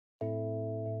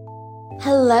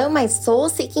Hello, my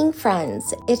soul-seeking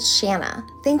friends. It's Shanna.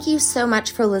 Thank you so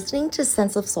much for listening to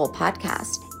Sense of Soul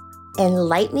podcast.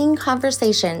 Enlightening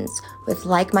conversations with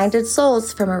like-minded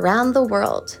souls from around the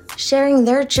world, sharing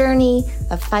their journey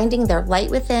of finding their light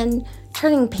within,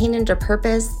 turning pain into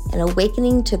purpose, and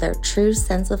awakening to their true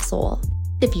sense of soul.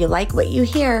 If you like what you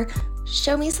hear,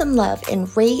 show me some love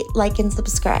and rate, like, and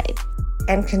subscribe.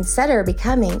 And consider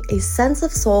becoming a Sense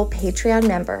of Soul Patreon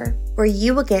member, where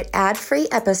you will get ad-free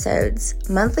episodes,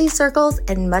 monthly circles,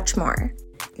 and much more.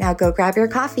 Now go grab your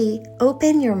coffee,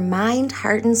 open your mind,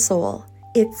 heart, and soul.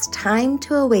 It's time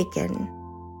to awaken.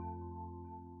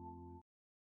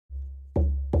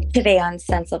 Today on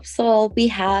Sense of Soul, we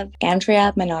have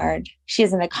Andrea Menard. She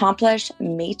is an accomplished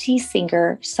Métis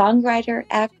singer, songwriter,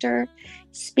 actor,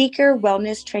 speaker,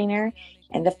 wellness trainer,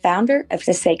 and the founder of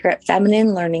the Sacred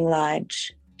Feminine Learning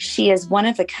Lodge. She is one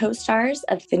of the co-stars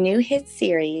of the new hit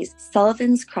series,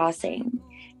 Sullivan's Crossing,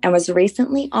 and was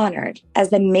recently honored as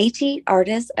the Métis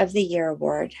Artist of the Year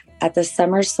Award at the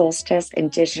Summer Solstice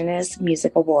Indigenous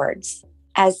Music Awards.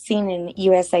 As seen in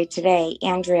USA Today,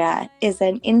 Andrea is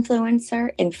an influencer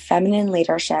in feminine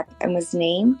leadership and was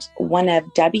named one of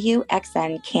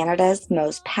WXN Canada's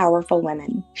most powerful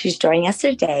women. She's joining us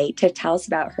today to tell us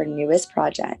about her newest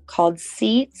project called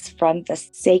Seeds from the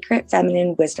Sacred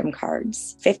Feminine Wisdom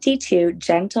Cards, 52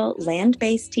 gentle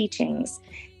land-based teachings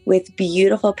with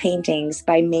beautiful paintings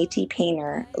by Métis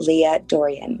painter Leah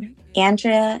Dorian.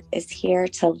 Andrea is here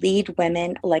to lead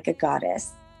women like a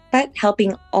goddess, but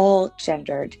helping all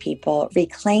gendered people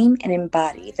reclaim and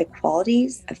embody the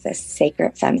qualities of the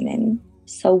sacred feminine.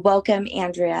 So welcome,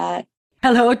 Andrea.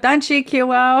 Hello, Tanchi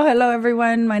Kiwao. Hello,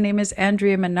 everyone. My name is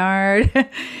Andrea Menard.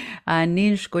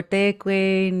 Nin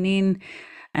shkotekwe, nin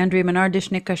Andrea Menard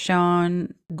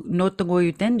Dishnikashon,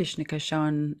 Notogoyuten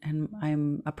Dishnikashon, and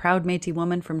I'm a proud Métis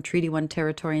woman from Treaty 1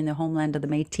 territory in the homeland of the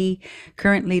Métis,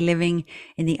 currently living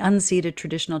in the unceded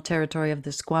traditional territory of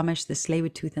the Squamish, the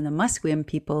Tsleil-Waututh, and the Musqueam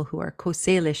people, who are Coast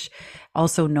Salish,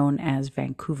 also known as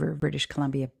Vancouver, British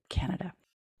Columbia, Canada.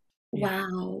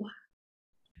 Wow.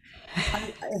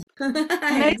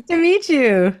 Nice to meet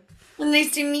you. Well,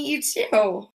 nice to meet you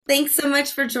too. Thanks so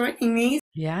much for joining me.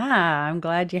 Yeah, I'm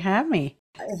glad you have me.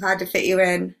 I had to fit you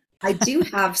in. I do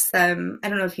have some, I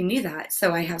don't know if you knew that.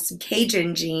 So I have some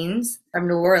Cajun genes from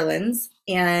New Orleans,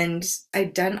 and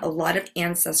I've done a lot of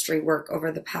ancestry work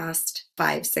over the past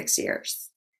 5-6 years.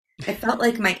 I felt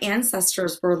like my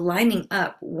ancestors were lining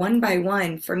up one by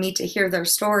one for me to hear their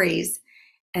stories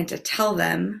and to tell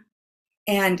them.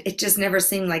 And it just never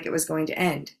seemed like it was going to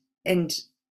end. And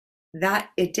that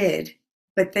it did.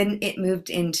 But then it moved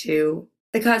into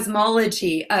the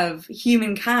cosmology of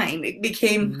humankind. It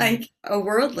became like a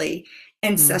worldly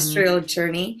ancestral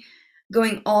journey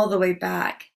going all the way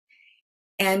back.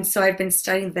 And so I've been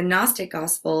studying the Gnostic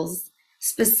Gospels,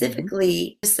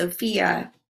 specifically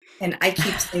Sophia. And I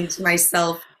keep saying to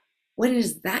myself, when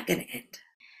is that going to end?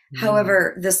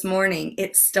 However, this morning,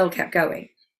 it still kept going.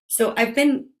 So I've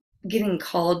been getting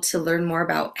called to learn more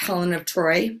about Helen of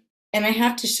Troy. And I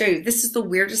have to show you, this is the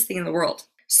weirdest thing in the world.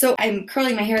 So I'm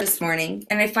curling my hair this morning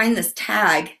and I find this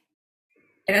tag,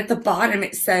 and at the bottom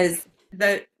it says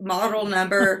the model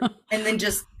number and then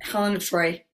just Helen of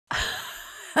Troy.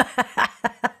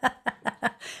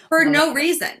 For no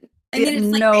reason. I mean, it's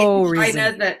like no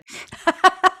reason. That...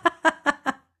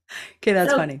 Okay,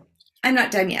 that's funny. I'm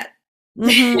not done yet.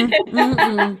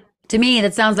 To me,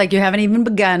 that sounds like you haven't even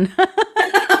begun.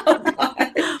 Oh,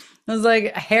 God. I was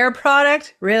like, hair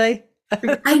product? Really?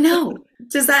 I know.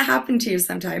 Does that happen to you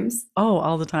sometimes? Oh,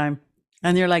 all the time.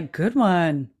 And you're like, good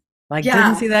one. Like,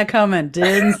 didn't see that coming.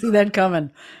 Didn't see that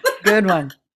coming. Good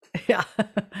one. Yeah.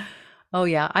 Oh,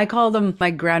 yeah. I call them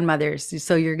my grandmothers.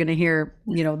 So you're going to hear,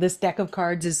 this deck of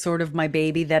cards is sort of my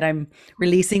baby that I'm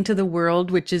releasing to the world,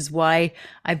 which is why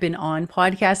I've been on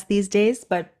podcasts these days.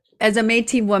 But as a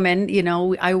Métis woman,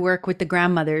 I work with the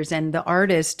grandmothers, and the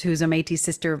artist, who's a Métis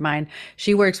sister of mine,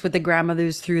 she works with the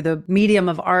grandmothers through the medium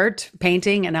of art,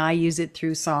 painting, and I use it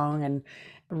through song and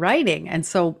writing. And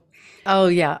so, oh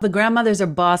yeah, the grandmothers are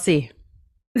bossy.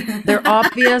 They're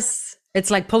obvious. It's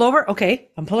like, pull over.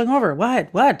 Okay, I'm pulling over. What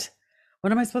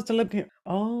am I supposed to look at?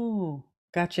 Oh,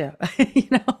 gotcha.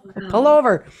 Pull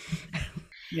over.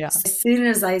 Yeah. As soon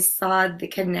as I saw the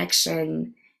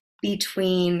connection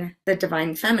between the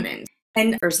divine feminine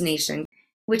and First Nation,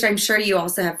 which I'm sure you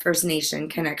also have First Nation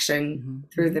connection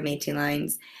through the Métis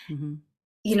lines.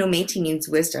 Métis means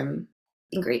wisdom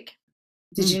in Greek.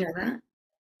 Did you know that?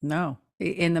 No.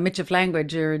 In the Michif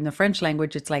language, or in the French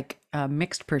language, it's like a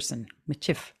mixed person.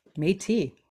 Michif.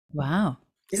 Métis. Wow.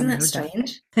 Isn't that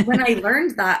strange? When I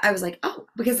learned that, I was like, oh,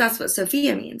 because that's what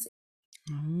Sophia means.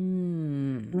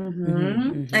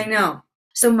 I Hmm. know.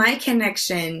 So my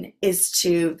connection is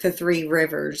to the three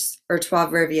rivers or Trois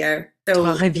Rivières. So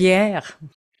Trois-Rivières.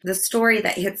 the story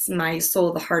that hits my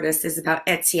soul the hardest is about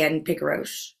Etienne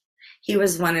Picaroche. He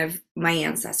was one of my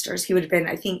ancestors. He would have been,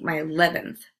 I think, my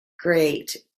 11th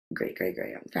great great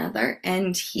grandfather.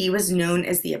 And he was known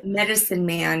as the medicine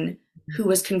man who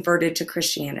was converted to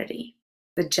Christianity.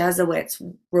 The Jesuits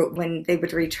wrote when they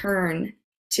would return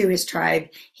to his tribe,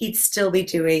 he'd still be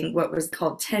doing what was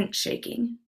called tent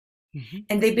shaking. Hmm.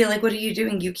 And they'd be like, "What are you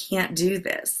doing? You can't do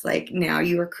this. Like, now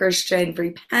you are Christian,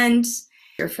 repent,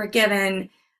 you're forgiven,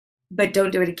 but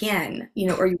don't do it again,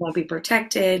 or you won't be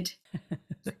protected."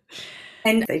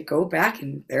 And they'd go back,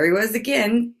 and there he was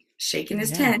again, shaking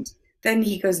his Yeah. tent. Then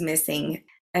he goes missing,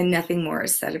 and nothing more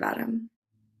is said about him.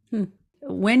 Hmm.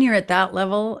 When you're at that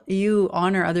level, you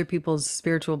honor other people's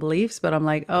spiritual beliefs, but I'm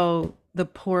like, oh, the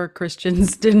poor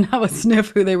Christians didn't have a sniff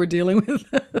who they were dealing with.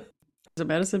 He's a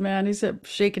medicine man. He said,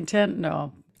 shaking tent.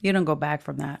 No, you don't go back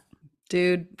from that.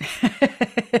 Dude,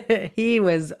 he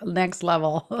was next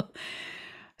level.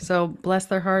 So bless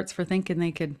their hearts for thinking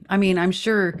they could. I mean, I'm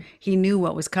sure he knew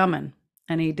what was coming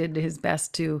and he did his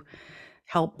best to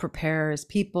help prepare his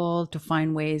people to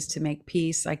find ways to make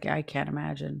peace. I can't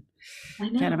imagine. I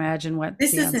Can't know. imagine what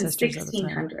This the is in ancestors of the time.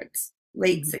 1600s,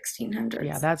 late Mhm.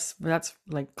 Yeah, 1600s. that's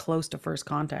like close to first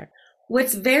contact.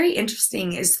 What's very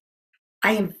interesting is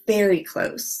I am very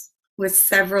close with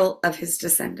several of his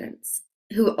descendants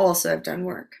who also have done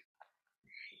work.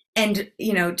 And,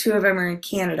 two of them are in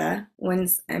Canada.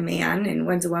 One's a man and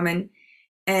one's a woman.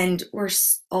 And we're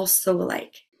all so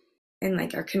alike. And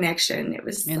like our connection, it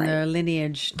was In like, the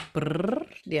lineage. Brrr,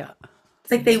 yeah.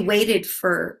 it's like they waited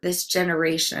for this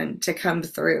generation to come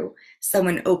through,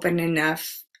 someone open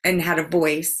enough and had a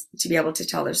voice to be able to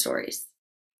tell their stories.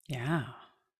 Yeah.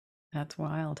 That's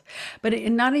wild. But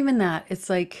not even that. It's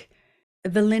like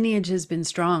the lineage has been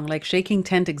strong. Like Shaking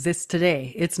Tent exists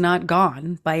today. It's not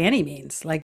gone by any means.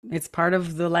 Like it's part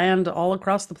of the land all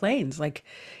across the plains. Like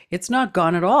it's not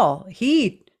gone at all.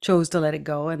 He chose to let it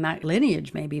go and that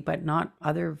lineage maybe, but not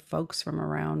other folks from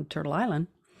around Turtle Island.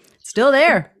 It's still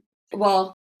there.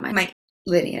 Well, my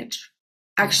lineage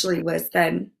Yeah. actually was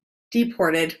then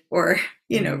deported or,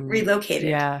 Mm, relocated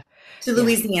yeah. to Yeah.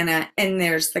 Louisiana. And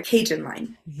there's the Cajun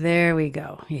line. There we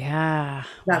go. Yeah.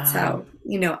 That's Wow.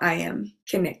 how, I am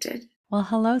connected. Well,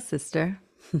 hello, sister.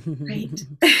 Right.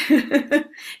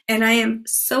 And I am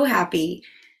so happy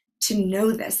to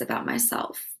know this about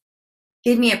myself.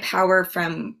 Gave me a power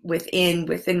from within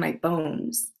my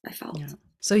bones, I Yeah. felt.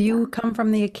 So Yeah. you come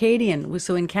from the Acadian.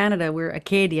 So in Canada, we're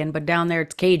Acadian, but down there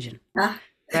it's Cajun, Ah,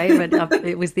 right? But up,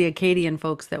 it was the Acadian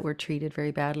folks that were treated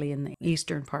very badly in the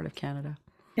eastern part of Canada.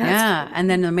 yeah, it's Yeah. cool. And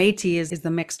then the Métis is the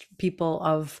mixed people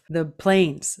of the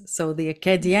plains. So the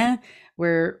Acadiens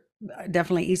were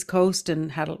definitely East Coast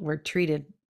and were treated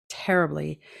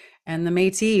terribly. And the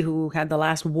Métis who had the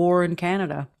last war in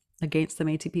Canada against the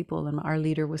Métis people, and our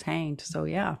leader was hanged. So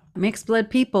yeah, mixed blood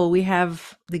people, we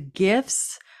have the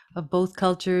gifts of both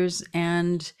cultures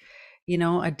and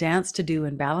a dance to do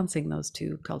in balancing those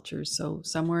two cultures. So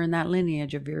somewhere in that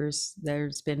lineage of yours,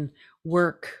 there's been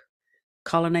work,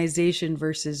 colonization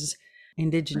versus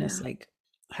indigenous. Yeah. Like,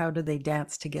 how do they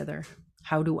dance together?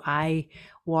 How do I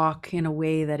walk in a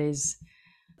way that is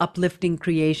uplifting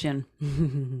creation?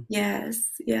 Yes,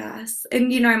 yes.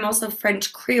 And I'm also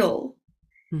French Creole.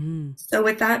 Mhm. So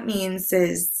what that means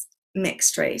is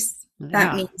mixed race.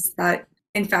 That Yeah. means that,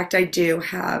 in fact, I do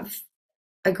have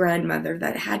a grandmother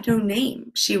that had no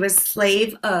name. She was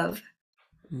slave of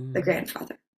the Mm.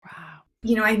 grandfather.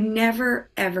 Wow. I never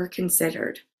ever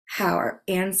considered how our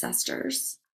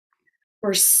ancestors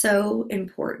were so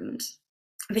important.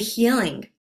 The healing,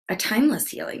 a timeless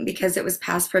healing, because it was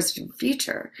past, present, and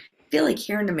future. I feel like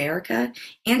here in America,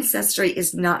 ancestry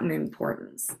is not an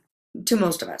importance to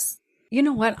most of us. You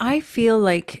know what? I feel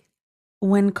like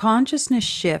when consciousness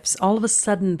shifts, all of a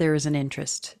sudden there is an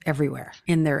interest everywhere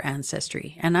in their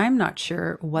ancestry. And I'm not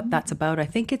sure what that's about. I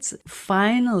think it's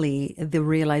finally the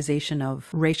realization of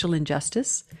racial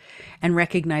injustice and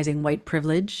recognizing white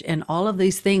privilege and all of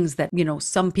these things that,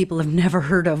 some people have never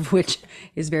heard of, which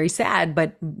is very sad.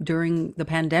 But during the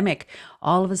pandemic,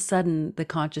 all of a sudden the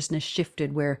consciousness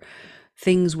shifted where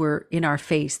things were in our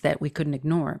face that we couldn't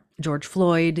ignore. George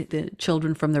Floyd, the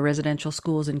children from the residential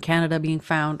schools in Canada being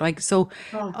found, like so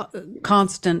Oh,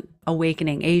 constant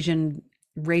awakening, Asian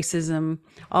racism,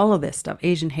 all of this stuff,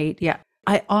 Asian hate. Yeah.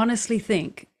 I honestly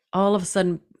think all of a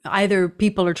sudden either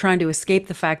people are trying to escape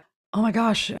the fact, oh my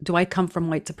gosh, do I come from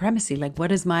white supremacy? Like,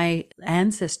 what is my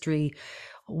ancestry?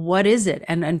 what is it?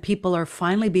 And people are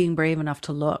finally being brave enough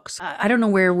to look. So I don't know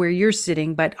where you're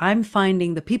sitting, but I'm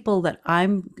finding the people that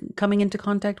I'm coming into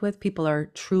contact with, people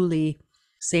are truly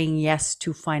saying yes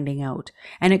to finding out.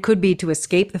 And it could be to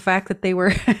escape the fact that they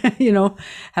were,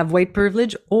 have white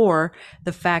privilege, or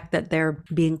the fact that they're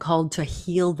being called to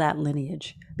heal that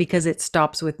lineage, because it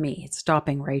stops with me. It's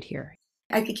stopping right here.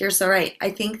 I think you're so right.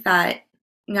 I think that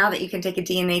now that you can take a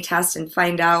DNA test and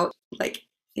find out, like,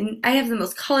 I have the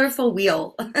most colorful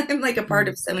wheel. I'm like a part Mm.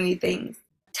 of so many things.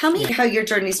 Tell me Yeah. how your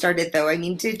journey started, though. I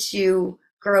mean, did you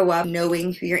grow up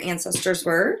knowing who your ancestors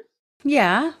were?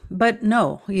 Yeah, but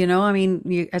no, I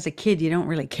mean, as a kid, you don't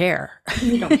really care.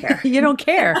 You don't care. You don't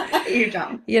care. You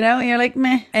don't. You're like,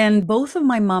 meh. And both of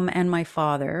my mom and my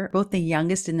father, both the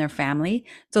youngest in their family,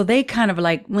 so they kind of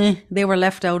like, meh, they were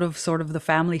left out of sort of the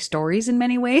family stories in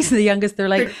many ways. The youngest, they're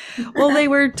like, well, they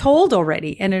were told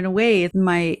already. And in a way,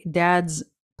 my dad's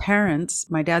parents,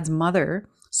 my dad's mother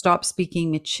stopped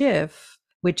speaking Michif,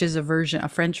 which is a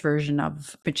French version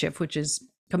of Michif, which is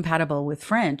compatible with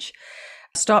French.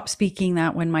 Stopped speaking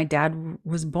that when my dad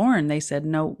was born. They said,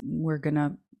 no, we're going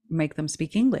to make them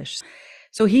speak English.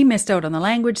 So he missed out on the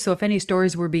language. So if any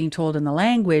stories were being told in the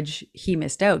language, he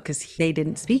missed out because they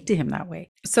didn't speak to him that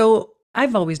way. So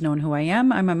I've always known who I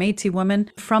am. I'm a Métis woman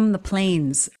from the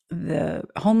plains. The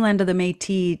homeland of the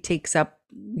Métis takes up,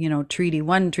 Treaty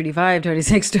 1, Treaty 5, Treaty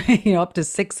 6, up to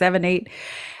 6, 7, 8,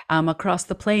 across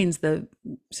the plains, the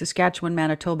Saskatchewan,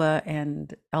 Manitoba,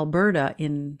 and Alberta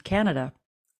in Canada.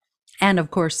 And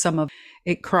of course, some of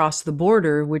it crossed the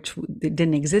border, which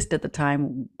didn't exist at the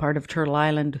time. Part of Turtle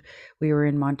Island, we were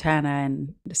in Montana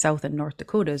and South and North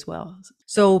Dakota as well.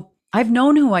 So I've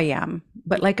known who I am.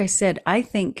 But like I said, I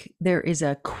think there is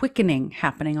a quickening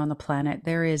happening on the planet.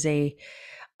 There is a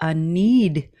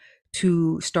need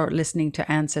to start listening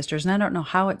to ancestors. And I don't know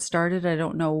how it started. I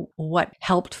don't know what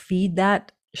helped feed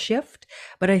that shift.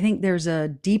 But I think there's a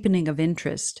deepening of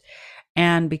interest.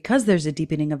 And because there's a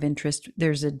deepening of interest,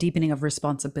 there's a deepening of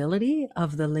responsibility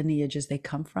of the lineages they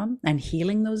come from and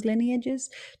healing those lineages.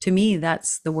 To me,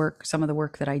 that's the work, some of the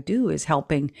work that I do is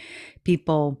helping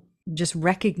people just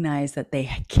recognize that they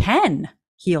can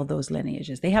heal those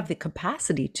lineages. They have the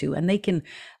capacity to, and they can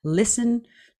listen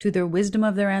to their wisdom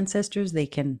of their ancestors. They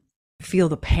can feel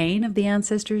the pain of the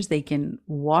ancestors. They can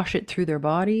wash it through their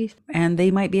body, and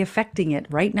they might be affecting it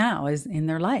right now as in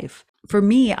their life. For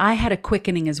me, I had a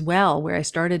quickening as well, where I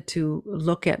started to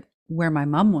look at where my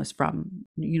mom was from.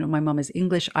 My mom is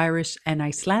English, Irish, and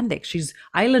Icelandic. She's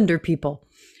Islander people.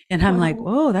 And I'm like,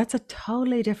 whoa, that's a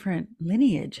totally different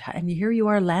lineage. And here you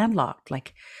are landlocked.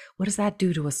 Like, what does that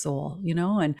do to a soul?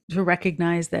 And to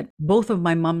recognize that both of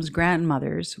my mom's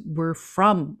grandmothers were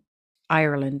from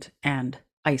Ireland and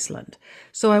Iceland.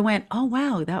 So I went, oh,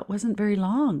 wow, that wasn't very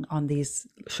long on these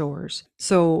shores.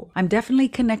 So I'm definitely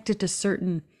connected to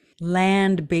certain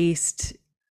land-based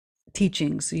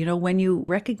teachings. When you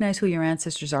recognize who your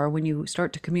ancestors are, when you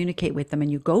start to communicate with them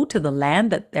and you go to the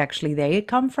land that actually they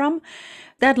come from,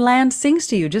 that land sings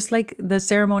to you, just like the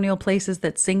ceremonial places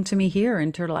that sing to me here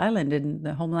in Turtle Island, in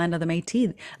the homeland of the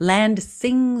Métis. Land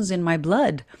sings in my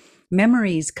blood.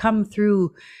 Memories come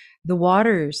through the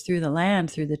waters, through the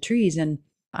land, through the trees. And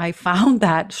I found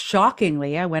that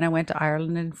shockingly when I went to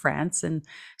Ireland and France and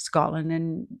Scotland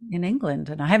and in England.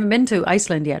 And I haven't been to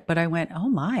Iceland yet, but I went, oh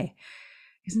my,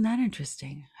 isn't that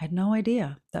interesting? I had no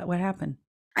idea that would happen.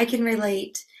 I can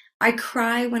relate. I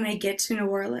cry when I get to New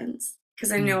Orleans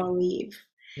because I know I'll leave.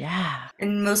 Yeah.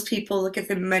 And most people look at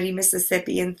the muddy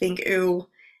Mississippi and think, ooh,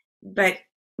 but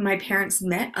my parents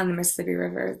met on the Mississippi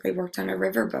River. They worked on a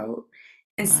riverboat.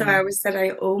 And so I always said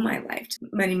I owe my life to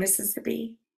muddy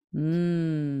Mississippi.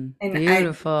 And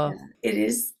Beautiful. it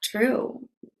is true,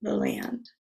 the land.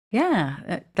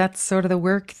 Yeah, that's sort of the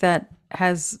work that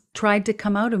has tried to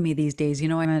come out of me these days.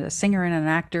 I'm a singer and an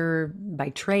actor by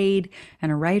trade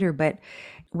and a writer, but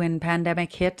when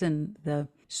pandemic hit and the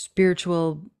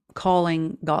spiritual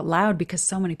calling got loud because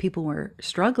so many people were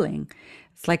struggling,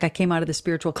 it's like I came out of the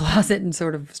spiritual closet and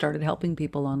sort of started helping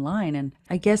people online. And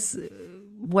I guess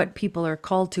what people are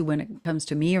called to when it comes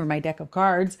to me or my deck of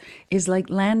cards is like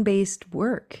land-based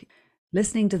work.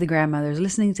 Listening to the grandmothers,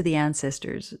 listening to the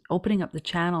ancestors, opening up the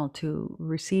channel to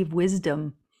receive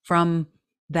wisdom from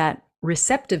that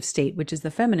receptive state, which is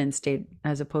the feminine state,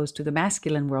 as opposed to the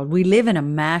masculine world. We live in a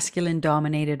masculine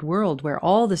dominated world where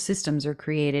all the systems are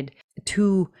created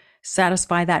to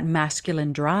satisfy that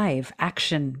masculine drive,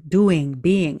 action, doing,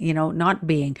 being, not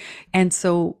being. And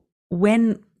so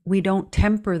when we don't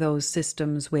temper those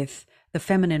systems with the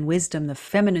feminine wisdom, the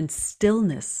feminine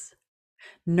stillness,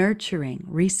 nurturing,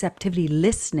 receptivity,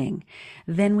 listening,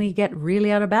 then we get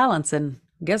really out of balance. And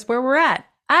guess where we're at?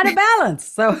 out of balance.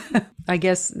 So I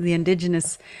guess the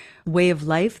indigenous way of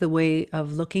life, the way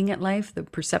of looking at life, the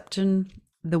perception,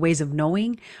 the ways of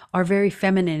knowing are very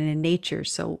feminine in nature.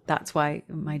 So that's why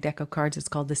my deck of cards is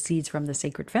called the Seeds from the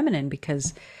Sacred Feminine,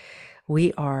 because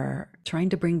we are trying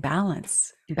to bring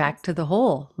balance back to the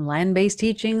whole. Land-based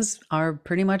teachings are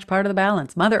pretty much part of the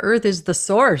balance. Mother Earth is the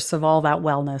source of all that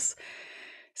wellness.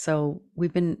 So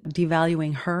we've been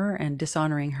devaluing her and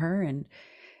dishonoring her, and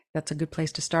that's a good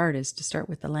place to start, is to start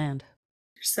with the land.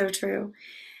 So true.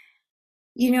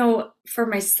 For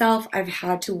myself, I've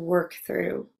had to work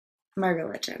through my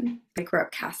religion. I grew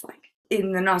up Catholic.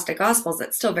 In the Gnostic Gospels,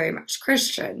 it's still very much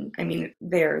Christian. I mean,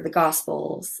 they're the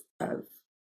Gospels of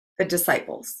the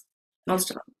disciples, most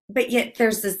of them. But yet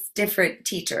there's this different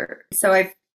teacher. So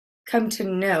I've come to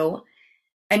know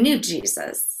a new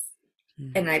Jesus,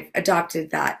 and I've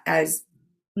adopted that as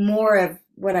more of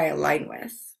what I align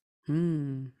with.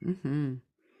 Mm-hmm.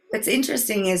 What's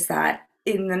interesting is that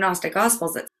in the Gnostic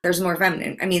Gospels, there's more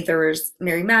feminine. I mean, there was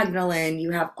Mary Magdalene, you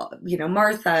have,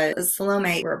 Martha,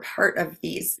 Salome were a part of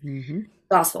these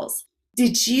Gospels.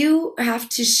 Did you have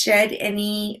to shed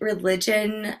any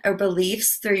religion or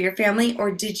beliefs through your family,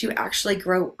 or did you actually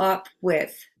grow up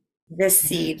with this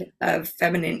seed of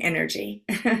feminine energy?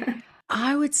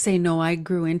 I would say no, I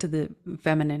grew into the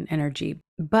feminine energy.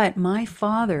 But my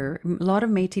father, a lot of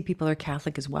Métis people are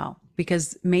Catholic as well,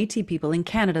 because Métis people in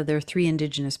Canada, there are three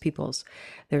Indigenous peoples.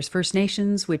 There's First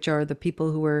Nations, which are the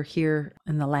people who were here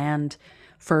in the land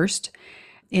first,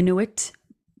 Inuit,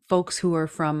 folks who are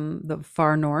from the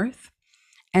far north,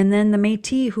 and then the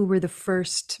Métis, who were the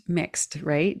first mixed,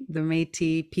 right? The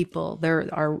Métis people, there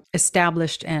are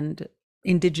established and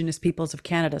Indigenous peoples of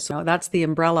Canada. So that's the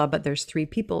umbrella, but there's three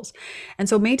peoples. And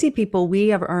so Métis people, we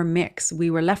have our mix. We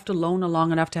were left alone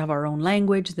long enough to have our own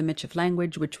language, the Michif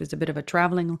language, which was a bit of a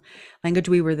traveling language.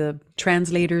 We were the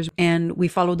translators, and we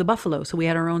followed the buffalo. So we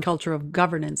had our own culture of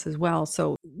governance as well.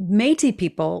 So Métis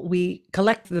people, we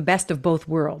collect the best of both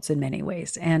worlds in many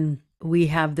ways. And we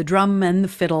have the drum and the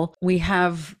fiddle. We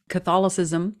have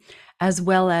Catholicism, as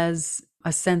well as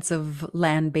a sense of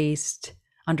land-based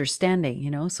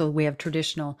understanding, so we have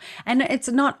traditional, and it's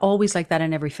not always like that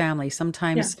in every family.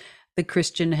 Sometimes the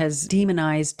Christian has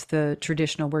demonized the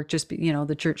traditional work, just,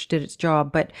 the church did its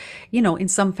job, but, in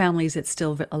some families it's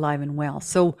still alive and well.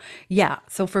 So,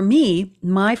 so for me,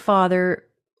 my father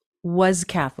was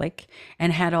Catholic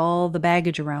and had all the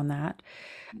baggage around that.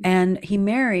 And he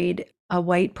married a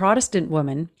white Protestant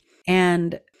woman,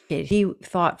 and he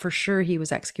thought for sure he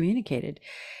was excommunicated.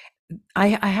 I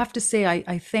have to say,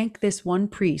 I thank this one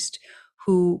priest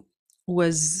who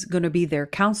was going to be their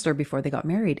counselor before they got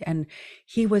married. And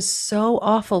he was so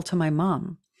awful to my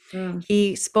mom.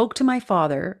 He spoke to my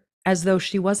father as though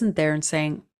she wasn't there and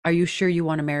saying, "Are you sure you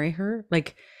want to marry her?"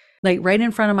 Like right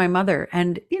in front of my mother.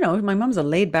 And, my mom's a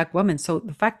laid back woman. So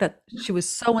the fact that she was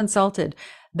so insulted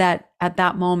that at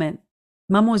that moment,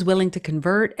 mom was willing to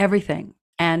convert everything.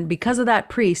 And because of that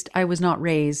priest, I was not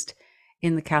raised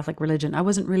in the Catholic religion. I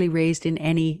wasn't really raised in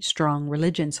any strong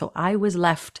religion. So I was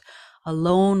left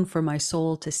alone for my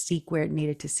soul to seek where it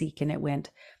needed to seek. And it went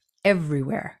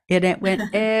everywhere. It went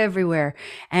everywhere.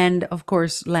 And of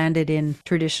course, landed in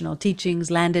traditional teachings,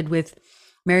 landed with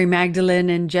Mary Magdalene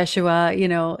and Jeshua,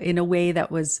 in a way that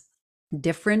was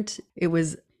different. It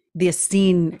was the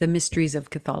Essene, the mysteries of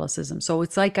Catholicism. So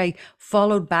it's like I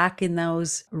followed back in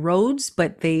those roads,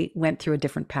 but they went through a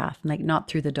different path, like not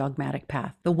through the dogmatic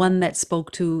path, the one that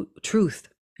spoke to truth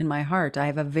in my heart. I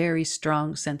have a very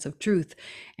strong sense of truth,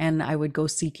 and I would go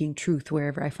seeking truth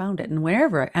wherever I found it and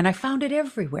and I found it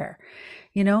everywhere.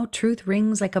 Truth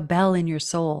rings like a bell in your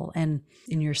soul and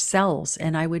in your cells.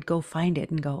 And I would go find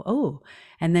it and go, oh,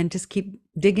 and then just keep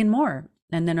digging more.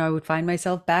 And then I would find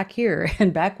myself back here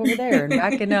and back over there and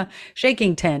back in a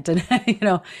shaking tent. And,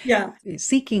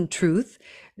 seeking truth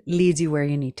leads you where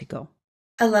you need to go.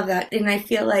 I love that. And I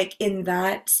feel like in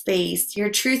that space, your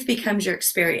truth becomes your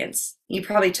experience. You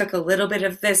probably took a little bit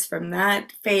of this from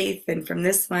that faith and from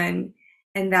this one,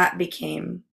 and that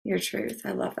became your truth.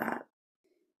 I love that.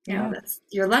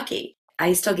 You're lucky.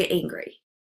 I still get angry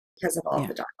because of all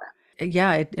the dogma.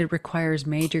 Yeah, it requires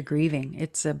major grieving.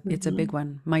 It's a big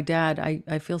one. My dad,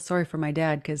 I feel sorry for my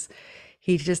dad because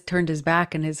he just turned his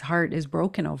back and his heart is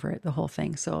broken over it, the whole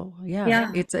thing. So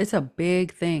it's a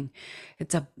big thing.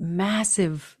 It's a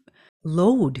massive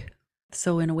load.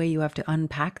 So in a way you have to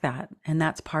unpack that. And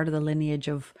that's part of the lineage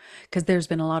because there's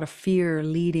been a lot of fear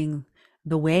leading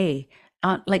the way,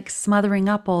 like smothering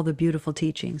up all the beautiful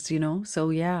teachings,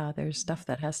 So there's stuff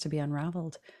that has to be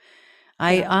unraveled.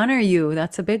 I honor you.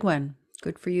 That's a big one.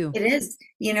 Good for you. It is,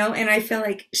 and I feel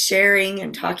like sharing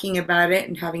and talking about it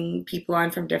and having people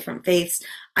on from different faiths.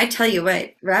 I tell you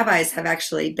what, rabbis have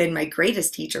actually been my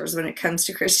greatest teachers when it comes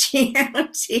to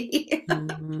Christianity.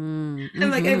 Mm-hmm.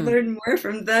 I'm like, I've Mm-hmm. learned more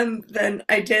from them than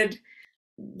I did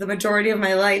the majority of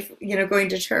my life, going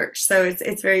to church. So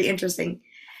it's very interesting.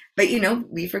 But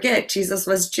we forget Jesus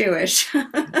was Jewish.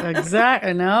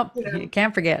 Exactly. Nope. You You know,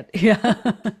 can't forget. Yeah.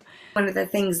 one of the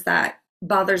things that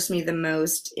bothers me the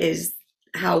most is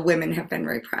how women have been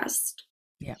repressed.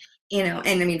 Yeah.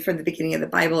 And I mean, from the beginning of the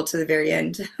Bible to the very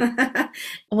end,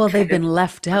 Well, they've kind of. been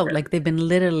left out, like they've been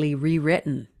literally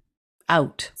rewritten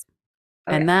out.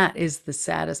 Oh And yeah, that is the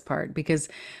saddest part because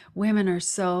women are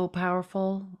so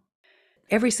powerful.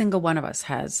 Every single one of us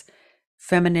has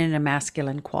feminine and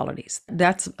masculine qualities.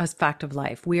 That's a fact of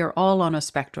life. We are all on a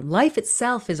spectrum. Life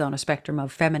itself is on a spectrum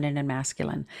of feminine and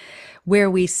masculine. Where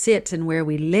we sit and where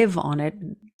we live on it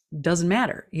doesn't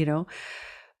matter.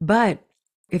 But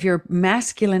if your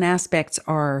masculine aspects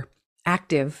are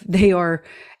active, they are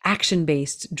action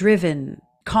based, driven,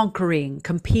 conquering,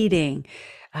 competing,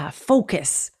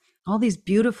 focus, all these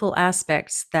beautiful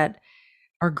aspects that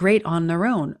are great on their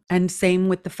own. And same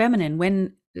with the feminine.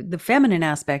 When the feminine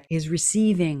aspect is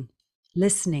receiving,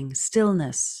 listening,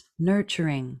 stillness,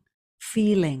 nurturing,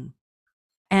 feeling.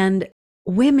 And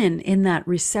women in that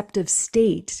receptive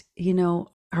state,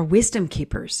 are wisdom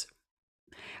keepers.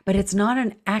 But it's not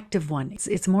an active one.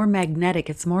 It's more magnetic.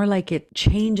 It's more like it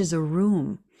changes a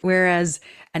room. Whereas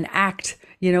an act,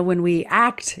 when we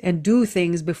act and do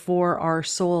things before our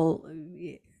soul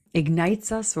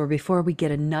ignites us or before we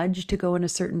get a nudge to go in a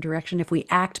certain direction, if we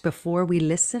act before we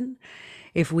listen,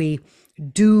 if we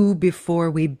do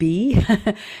before we be,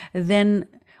 then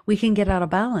we can get out of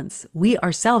balance. We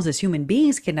ourselves as human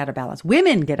beings get out of balance.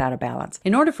 Women get out of balance.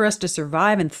 In order for us to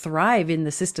survive and thrive in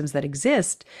the systems that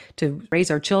exist, to raise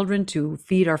our children, to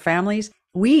feed our families,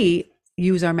 we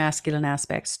use our masculine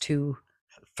aspects to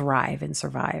thrive and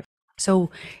survive.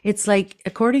 So it's like,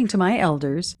 according to my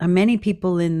elders, many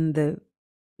people in the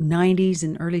 90s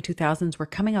and early 2000s were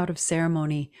coming out of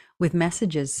ceremony with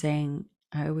messages saying,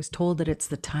 I was told that it's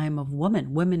the time of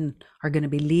woman. Women are going to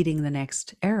be leading the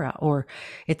next era, or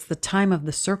it's the time of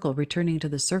the circle, returning to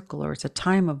the circle, or it's a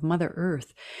time of Mother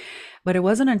Earth. But it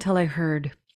wasn't until I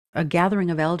heard a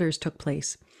gathering of elders took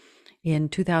place in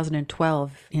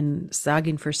 2012 in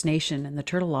Sagin First Nation in the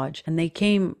Turtle Lodge, and they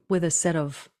came with a set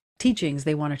of teachings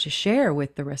they wanted to share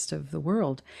with the rest of the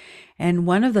world. And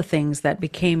one of the things that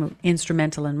became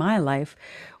instrumental in my life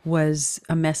was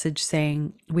a message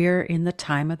saying, we're in the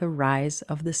time of the rise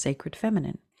of the sacred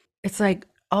feminine. It's like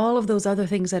all of those other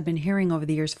things I'd been hearing over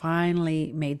the years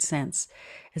finally made sense,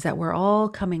 is that we're all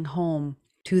coming home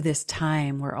to this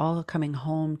time. We're all coming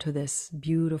home to this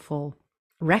beautiful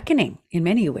reckoning in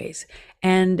many ways.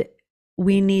 And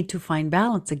we need to find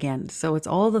balance again. So it's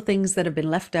all the things that have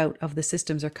been left out of the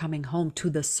systems are coming home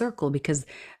to the circle, because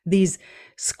these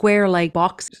square-like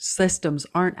box systems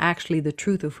aren't actually the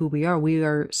truth of who we are. We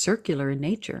are circular in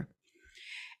nature.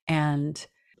 And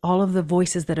all of the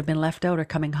voices that have been left out are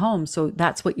coming home. So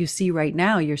that's what you see right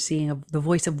now. You're seeing the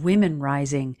voice of women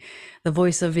rising, the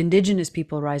voice of Indigenous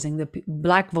people rising, the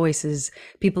Black voices,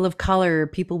 people of color,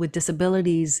 people with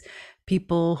disabilities,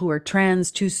 people who are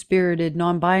trans, two-spirited,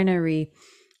 non-binary,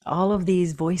 all of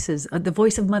these voices, the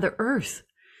voice of Mother Earth,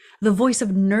 the voice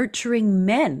of nurturing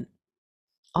men,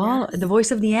 the Yes.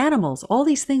 voice of the animals, all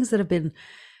these things that have been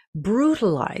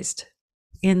brutalized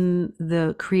in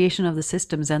the creation of the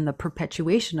systems and the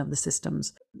perpetuation of the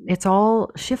systems. It's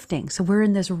all shifting. So we're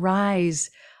in this rise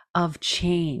of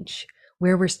change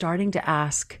where we're starting to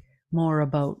ask more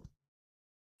about,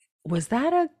 was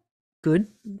that a good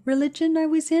religion I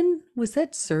was in? Was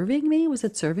that serving me? Was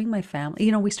it serving my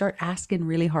family? We start asking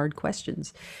really hard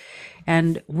questions.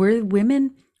 And were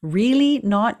women really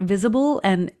not visible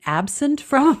and absent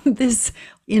from this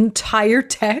entire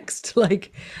text?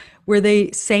 Like, were they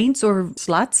saints or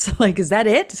sluts? Like, is that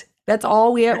it? That's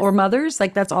all we have, or mothers?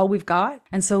 Like, that's all we've got?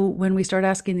 And so when we start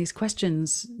asking these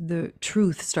questions, the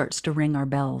truth starts to ring our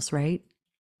bells, right?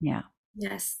 Yeah.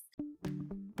 Yes.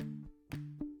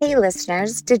 Hey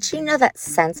listeners, did you know that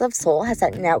Sense of Soul has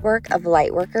a network of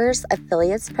Lightworkers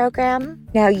affiliates program?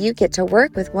 Now you get to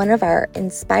work with one of our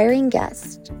inspiring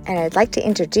guests, and I'd like to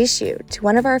introduce you to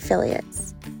one of our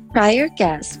affiliates. Prior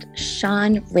guest,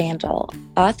 Sean Randall,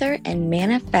 author and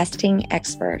manifesting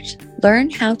expert. Learn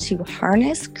how to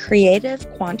harness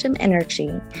creative quantum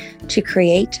energy to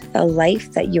create the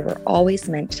life that you were always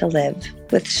meant to live.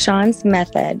 With Sean's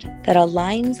method that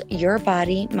aligns your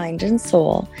body, mind, and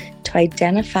soul to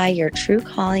identify your true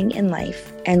calling in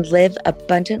life and live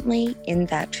abundantly in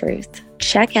that truth.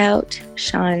 Check out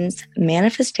Sean's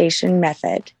manifestation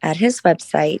method at his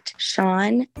website,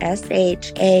 Sean, SHAUN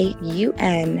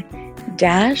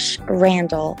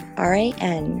Randall,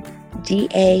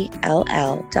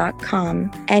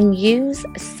 RANDALL.com, and use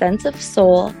Sense of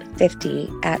Soul 50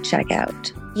 at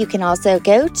checkout. You can also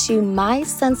go to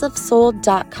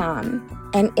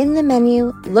mysenseofsoul.com and in the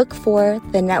menu, look for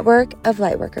the Network of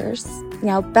Lightworkers.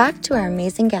 Now back to our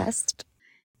amazing guest.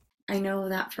 I know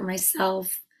that for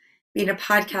myself, being a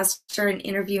podcaster and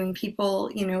interviewing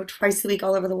people, twice a week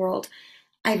all over the world,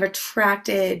 I've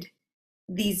attracted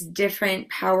these different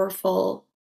powerful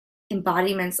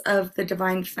embodiments of the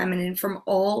divine feminine from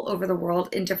all over the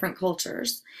world in different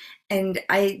cultures. And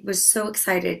I was so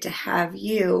excited to have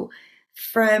you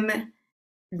from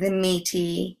the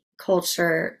Métis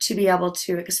culture to be able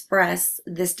to express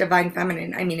this divine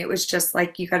feminine. I mean, it was just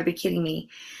like, you got to be kidding me.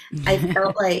 I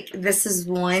felt like this is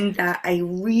one that I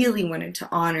really wanted to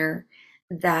honor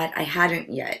that I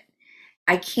hadn't yet.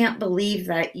 I can't believe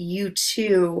that you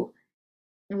too,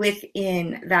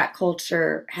 within that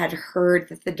culture, had heard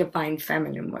that the divine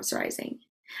feminine was rising.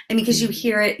 I mean, because you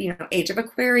hear it, Age of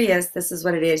Aquarius, this is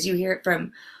what it is. You hear it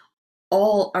from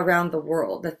all around the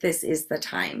world that this is the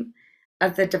time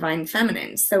of the divine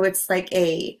feminine. So it's like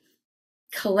a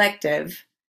collective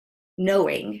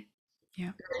knowing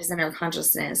that is in our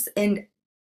consciousness. And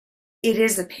it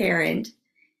is apparent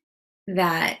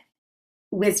that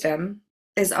wisdom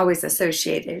is always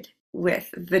associated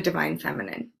with the divine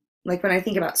feminine. Like when I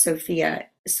think about Sophia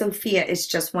is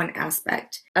just one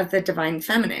aspect of the divine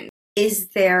feminine. Is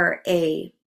there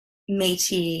a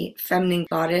Métis feminine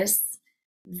goddess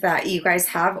that you guys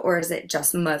have, or is it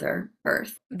just Mother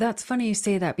Earth? That's funny you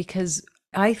say that, because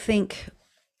I think,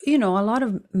 a lot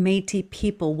of Métis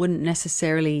people wouldn't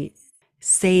necessarily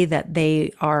say that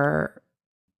they are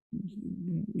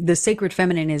the sacred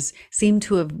feminine seem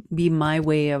to have be my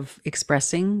way of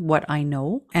expressing what I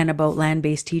know and about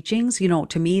land-based teachings.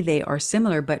 To me, they are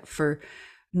similar, but for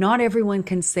not everyone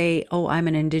can say, oh, I'm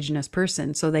an Indigenous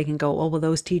person. So they can go, oh, well,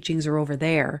 those teachings are over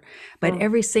there. But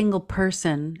every single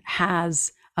person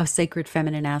has a sacred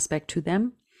feminine aspect to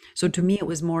them. So to me, it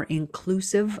was more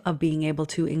inclusive of being able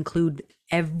to include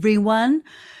everyone,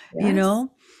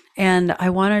 and I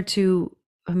wanted to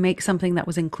make something that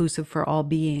was inclusive for all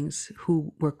beings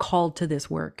who were called to this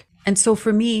work. And so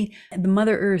for me, the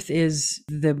Mother Earth is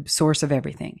the source of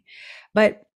everything.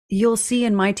 But you'll see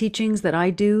in my teachings that I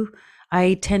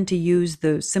tend to use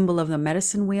the symbol of the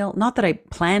medicine wheel. Not that I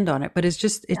planned on it, but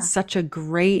it's such a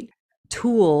great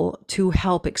tool to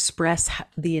help express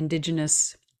the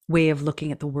Indigenous way of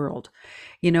looking at the world.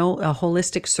 A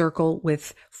holistic circle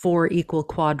with 4 equal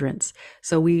quadrants.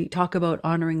 So we talk about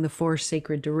honoring the 4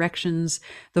 sacred directions,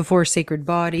 the 4 sacred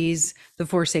bodies, the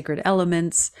 4 sacred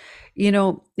elements.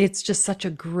 It's just such a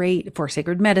great 4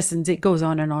 sacred medicines. It goes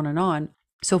on and on and on.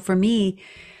 So for me,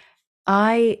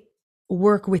 I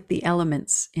work with the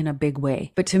elements in a big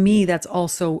way. But to me, that's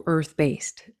also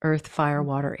earth-based, earth, fire,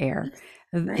 water, air.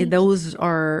 Right. Those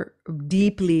are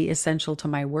deeply essential to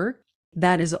my work.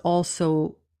 That is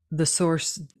also the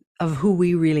source of who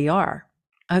we really are.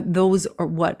 Those are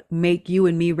what make you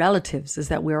and me relatives, is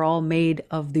that we're all made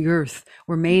of the earth.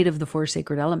 We're made of the 4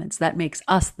 sacred elements. That makes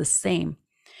us the same.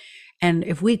 And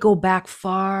if we go back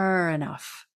far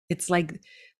enough, it's like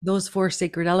those 4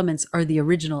 sacred elements are the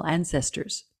original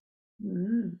ancestors.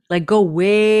 Like go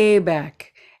way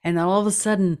back. And then all of a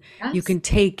sudden you can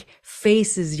take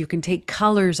faces, you can take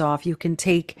colors off, you can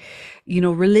take,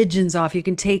 religions off, you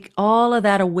can take all of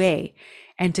that away,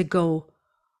 and to go,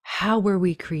 how were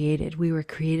we created? We were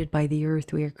created by the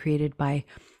earth. We were created by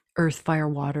earth, fire,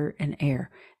 water, and air.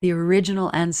 The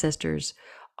original ancestors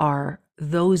are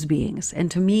those beings. And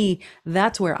to me,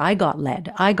 that's where I got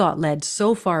led. I got led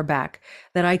so far back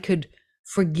that I could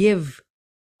forgive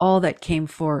all that came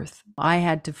forth. I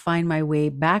had to find my way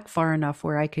back far enough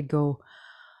where I could go,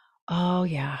 oh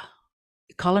yeah,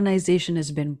 colonization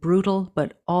has been brutal,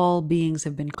 but all beings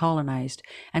have been colonized,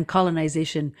 and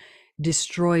colonization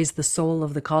destroys the soul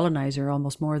of the colonizer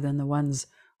almost more than the ones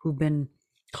who've been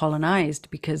colonized,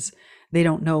 because they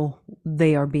don't know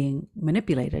they are being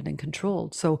manipulated and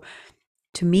controlled. So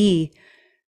to me,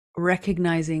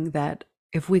 recognizing that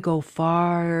if we go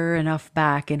far enough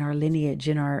back in our lineage,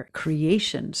 in our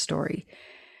creation story,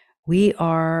 we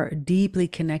are deeply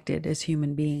connected as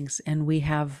human beings, and we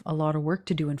have a lot of work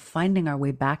to do in finding our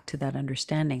way back to that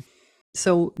understanding.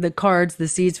 So the cards, the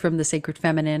seeds from the sacred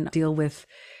feminine, deal with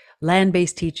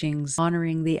land-based teachings,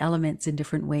 honoring the elements in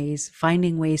different ways,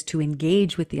 finding ways to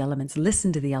engage with the elements,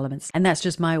 listen to the elements. And that's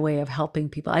just my way of helping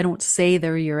people. I don't say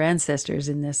they're your ancestors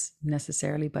in this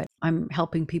necessarily, but I'm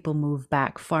helping people move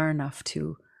back far enough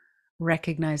to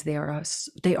recognize they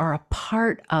are a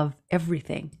part of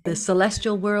everything, the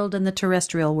celestial world and the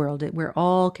terrestrial world. We're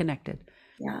all connected.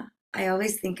 Yeah. I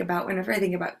always think about, whenever I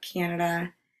think about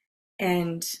Canada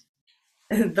and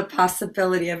the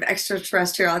possibility of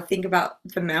extraterrestrial, I think about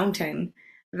the mountain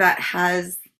that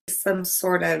has some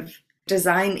sort of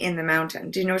design in the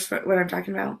mountain. Do you know what I'm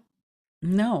talking about?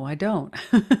 No, I don't.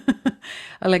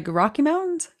 Like Rocky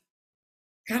Mountains?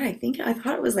 God, I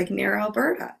thought it was like near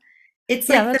Alberta. It's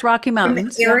Yeah, like that's Rocky from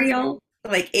Mountains. the Yeah. aerial,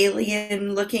 like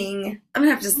alien looking. I'm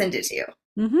gonna have to send it to you.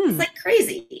 It's Mm-hmm. like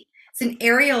crazy. It's an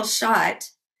aerial shot.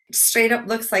 Straight up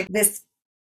looks like this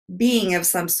being of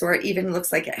some sort, even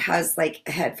looks like it has like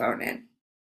a headphone in.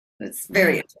 It's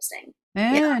very Yeah. interesting.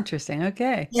 Yeah. Interesting.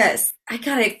 Okay. Yes.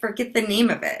 I forget the name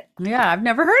of it. Yeah, I've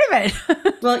never heard of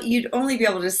it. Well, you'd only be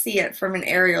able to see it from an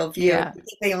aerial view. I Yeah. think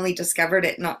they only discovered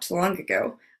it not too long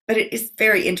ago. But it is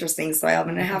very interesting, so I'm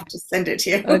gonna have to send it to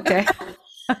you. Okay.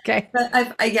 Okay. But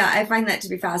I find that to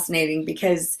be fascinating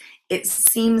because it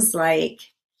seems like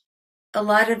a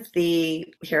lot of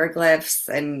the hieroglyphs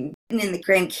and in the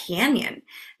Grand Canyon,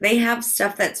 they have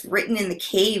stuff that's written in the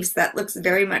caves that looks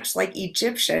very much like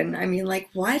Egyptian. I mean, like,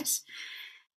 what?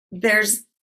 There's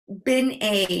been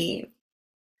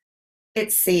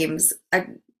it seems, a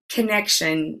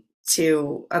connection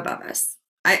to above us.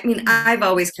 I mean, I've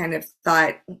always kind of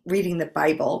thought, reading the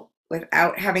Bible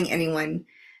without having anyone,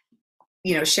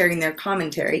 sharing their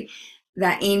commentary,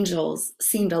 that angels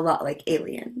seemed a lot like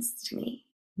aliens to me.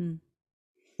 Hmm.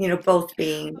 Both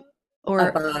being Or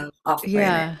above, off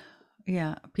planet.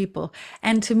 yeah, people.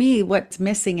 And to me, what's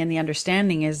missing in the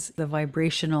understanding is the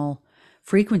vibrational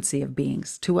frequency of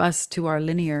beings. To us, to our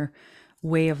linear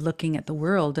way of looking at the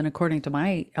world, and according to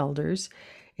my elders,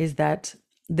 is that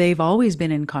they've always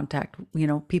been in contact,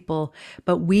 people,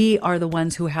 but we are the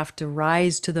ones who have to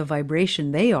rise to the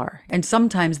vibration they are. And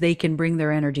sometimes they can bring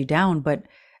their energy down,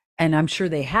 and I'm sure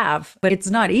they have, but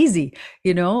it's not easy,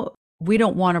 we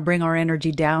don't want to bring our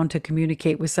energy down to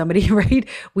communicate with somebody, right?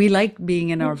 We like being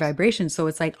in our vibration. So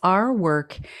it's like our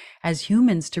work as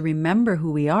humans to remember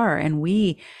who we are, and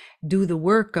we do the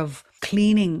work of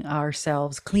cleaning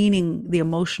ourselves, cleaning the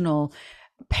emotional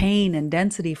pain and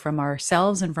density from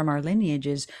ourselves and from our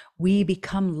lineages. We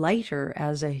become lighter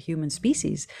as a human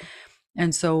species.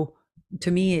 And so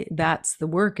to me, that's the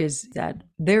work, is that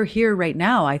they're here right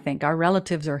now. I think our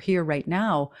relatives are here right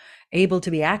now, able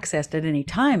to be accessed at any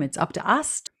time. It's up to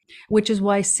us, which is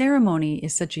why ceremony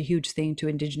is such a huge thing to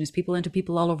Indigenous people and to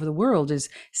people all over the world. Is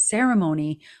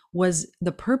ceremony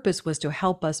the purpose was to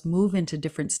help us move into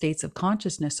different states of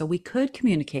consciousness so we could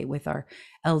communicate with our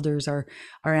elders, our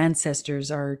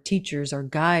ancestors, our teachers, our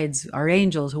guides, our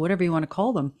angels, whatever you want to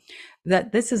call them.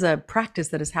 That this is a practice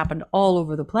that has happened all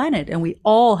over the planet, and we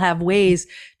all have ways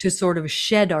to sort of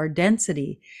shed our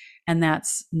density. And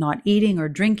that's not eating or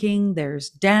drinking. There's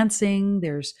dancing,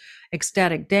 there's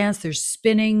ecstatic dance, there's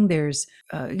spinning, there's,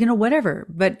 whatever.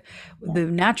 But the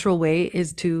natural way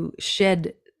is to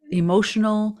shed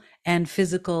emotional and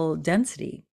physical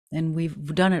density. And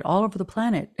we've done it all over the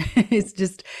planet. It's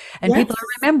just, and people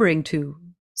are remembering too.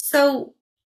 So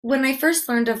when I first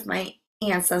learned of my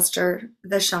ancestor,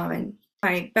 the shaman,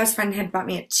 my best friend had bought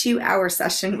me a 2-hour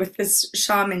session with this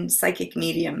shaman psychic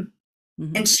medium.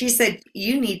 Mm-hmm. And she said,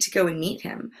 you need to go and meet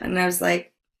him. And I was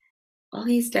like, well,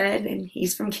 he's dead and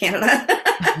he's from Canada.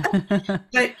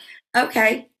 But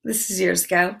okay, this is years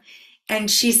ago. And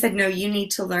she said, no, you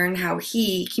need to learn how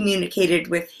he communicated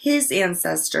with his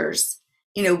ancestors.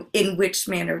 In which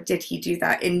manner did he do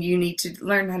that? And you need to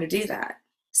learn how to do that.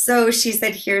 So she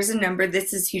said, here's a number.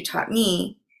 This is who taught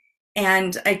me.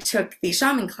 And I took the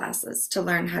shaman classes to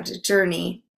learn how to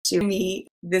journey to meet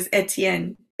this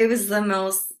Etienne. It was the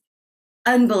most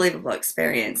unbelievable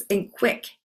experience, and quick.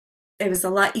 It was a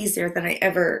lot easier than I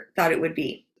ever thought it would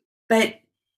be. But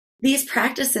these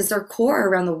practices are core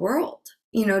around the world.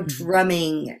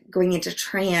 Drumming, going into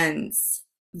trance,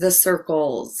 the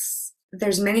circles.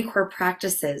 There's many core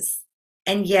practices.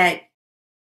 And yet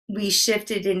we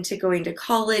shifted into going to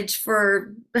college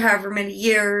for however many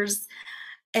years.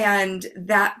 And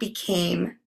that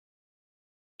became,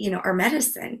 our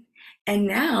medicine. And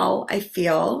now I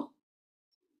feel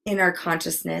in our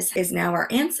consciousness is now our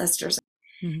ancestors.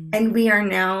 Mm-hmm. And we are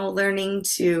now learning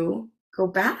to go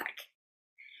back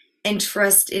and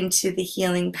trust into the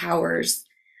healing powers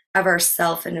of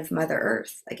ourself and of Mother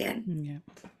Earth again.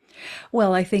 Yeah.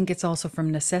 Well, I think it's also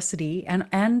from necessity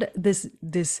and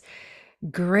this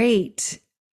great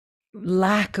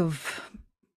lack of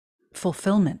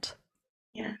fulfillment.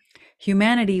 Yeah.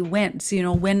 Humanity went,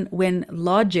 when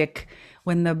logic,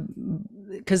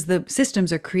 because the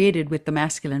systems are created with the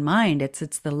masculine mind,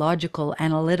 it's the logical,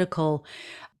 analytical,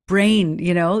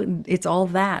 brain, it's all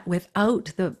that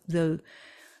without the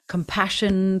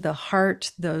compassion, the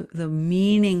heart, the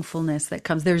meaningfulness that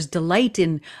comes. There's delight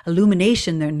in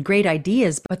illumination and great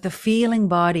ideas, but the feeling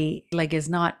body like is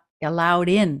not allowed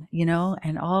in,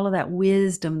 and all of that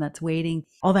wisdom that's waiting,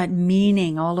 all that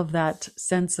meaning, all of that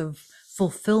sense of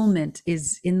fulfillment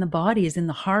is in the body, is in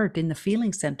the heart, in the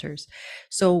feeling centers.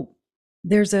 So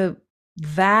there's a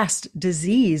vast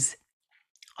disease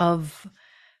of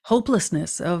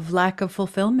hopelessness, of lack of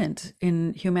fulfillment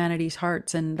in humanity's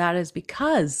hearts. And that is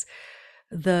because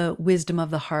the wisdom of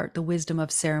the heart, the wisdom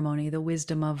of ceremony, the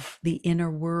wisdom of the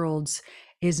inner worlds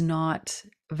is not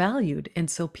valued. And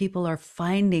so people are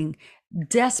finding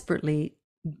desperately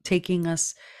taking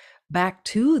us back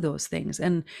to those things.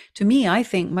 And to me, I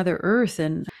think Mother Earth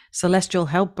and celestial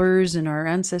helpers and our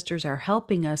ancestors are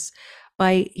helping us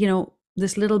by,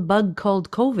 this little bug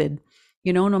called COVID.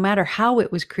 No matter how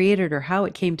it was created or how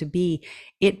it came to be,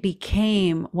 it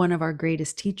became one of our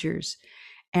greatest teachers.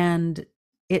 And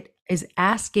it is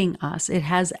asking us, it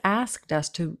has asked us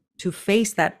to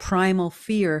face that primal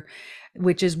fear,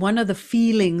 which is one of the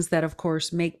feelings that, of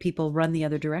course, make people run the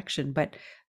other direction. But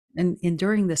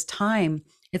during this time,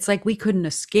 it's like we couldn't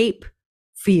escape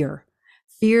fear.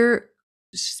 Fear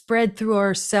spread through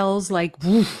our cells like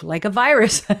a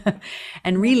virus.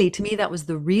 And really, to me, that was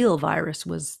the real virus,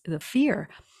 was the fear.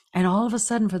 And all of a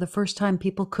sudden, for the first time,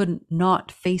 people couldn't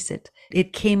not face it.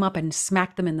 It came up and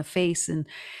smacked them in the face. And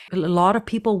a lot of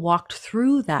people walked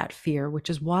through that fear, which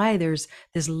is why there's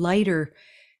this lighter,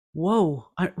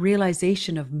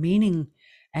 realization of meaning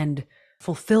and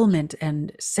fulfillment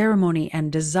and ceremony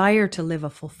and desire to live a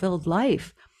fulfilled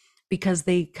life, because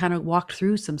they kind of walked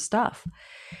through some stuff.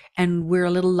 And we're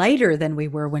a little lighter than we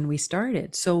were when we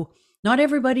started. So not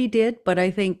everybody did, but I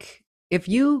think if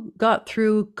you got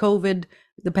through COVID,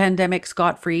 the pandemic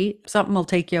scot-free, something will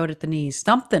take you out at the knees.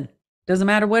 Something. Doesn't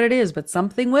matter what it is, but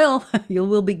something will. You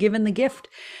will be given the gift.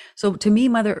 So to me,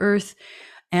 Mother Earth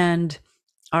and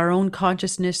our own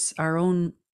consciousness, our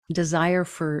own desire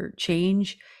for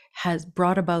change has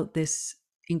brought about this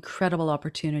incredible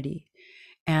opportunity.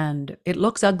 And it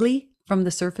looks ugly from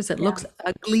the surface. It looks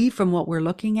ugly from what we're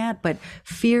looking at, but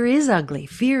fear is ugly.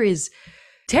 Fear is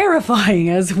terrifying,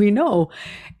 as we know.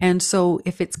 And so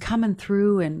if it's coming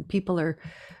through and people are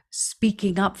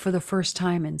speaking up for the first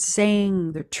time and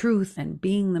saying the truth and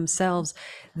being themselves,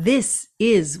 this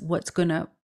is what's going to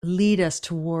lead us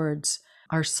towards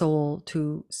our soul,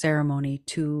 to ceremony,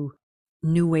 to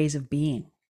new ways of being.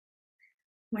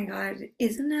 My God,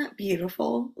 isn't that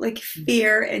beautiful? Like,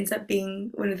 fear ends up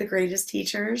being one of the greatest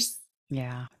teachers.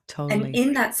 Yeah, totally. And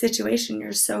in that situation,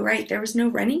 you're so right. There was no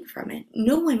running from it.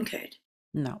 No one could.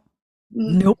 No.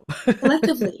 Nope.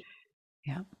 Collectively.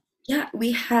 Yeah. Yeah,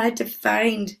 we had to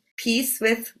find peace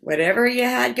with whatever you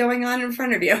had going on in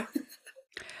front of you.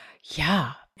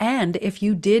 Yeah. And if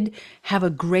you did have a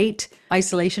great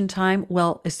isolation time,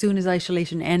 well, as soon as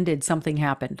isolation ended, something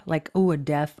happened, like, a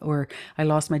death, or I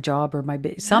lost my job, or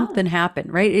something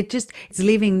happened, right? It's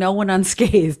leaving no one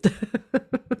unscathed.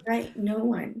 Right, no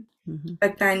one. Mm-hmm.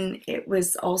 But then it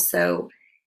was also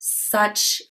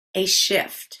such a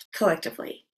shift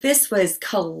collectively. This was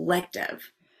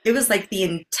collective. It was like the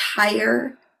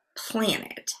entire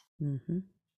planet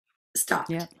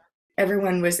stopped. Yeah.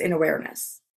 Everyone was in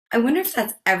awareness. I wonder if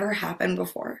that's ever happened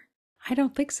before. I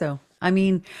don't think so. I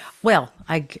mean,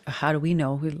 how do we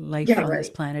know? Life on this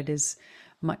planet is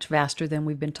much vaster than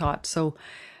we've been taught. So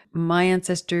my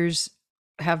ancestors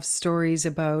have stories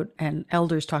about, and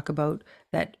elders talk about,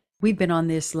 that we've been on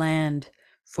this land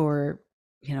for,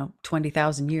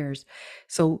 20,000 years.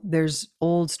 So there's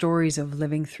old stories of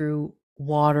living through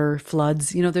water,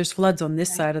 floods, there's floods on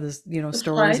this side of this,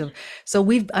 stories of,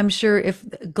 so I'm sure if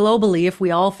globally, if we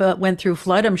all went through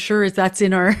flood, I'm sure it's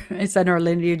in our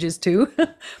lineages too.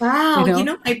 Wow.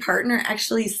 My partner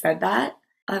actually said that.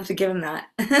 I'll have to give him that.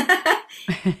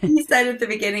 He said at the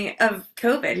beginning of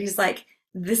COVID, he's like,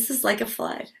 this is like a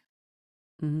flood.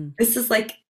 Mm-hmm. This is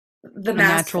like the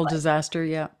natural disaster.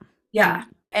 Yeah. Yeah.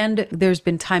 And there's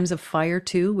been times of fire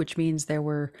too, which means there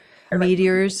were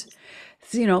meteors.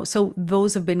 So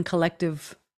those have been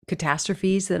collective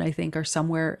catastrophes that I think are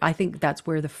somewhere. I think that's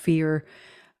where the fear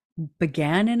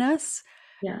began in us.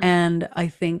 Yeah. And I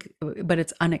think, but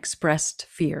it's unexpressed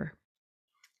fear.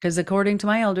 Because according to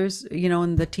my elders,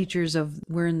 and the teachers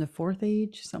we're in the fourth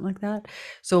age, something like that.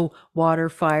 So water,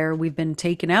 fire, we've been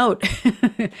taken out.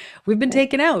 We've been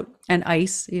taken out, and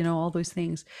ice, all those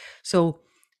things. So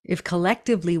if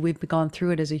collectively we've gone through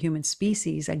it as a human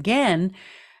species, again,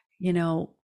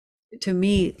 to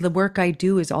me, the work I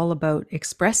do is all about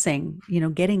expressing,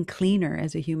 getting cleaner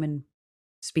as a human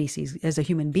species as a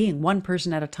human being, one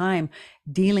person at a time,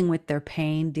 dealing with their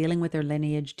pain, dealing with their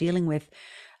lineage, dealing with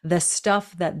the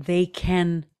stuff that they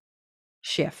can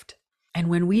shift. And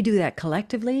when we do that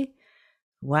collectively,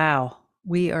 wow,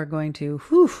 we are going to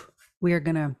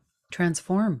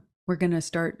transform. We're going to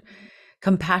start,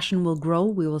 compassion will grow.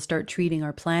 We will start treating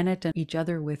our planet and each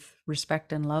other with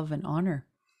respect and love and honor.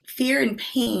 Fear and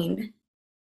pain,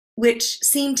 which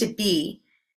seem to be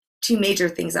two major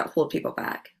things that hold people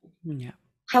back. Yeah.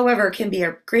 However, can be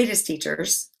our greatest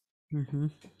teachers. Mm-hmm.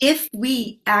 If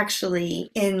we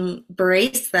actually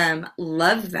embrace them,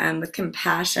 love them with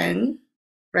compassion,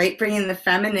 right? Bringing the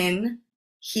feminine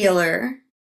healer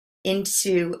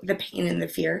into the pain and the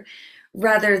fear,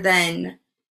 rather than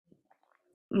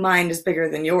mine is bigger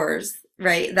than yours,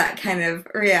 right? That kind of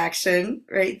reaction,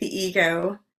 right? The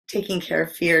ego taking care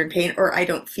of fear and pain, or I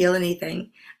don't feel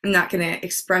anything. I'm not going to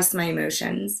express my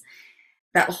emotions.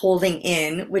 That holding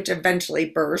in, which eventually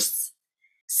bursts.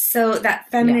 So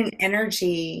that feminine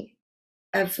energy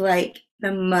of like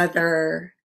the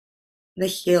mother, the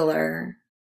healer,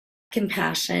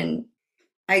 compassion.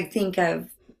 I think of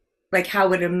like, how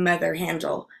would a mother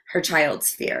handle her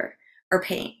child's fear or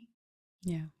pain?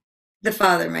 Yeah. The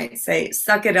father might say,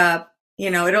 suck it up.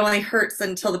 It only hurts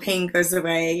until the pain goes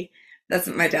away. That's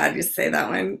what my dad used to say, that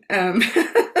one.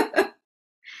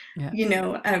 Yeah. Do you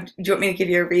want me to give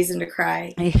you a reason to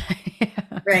cry? Yeah.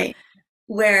 Right.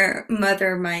 Where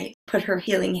mother might put her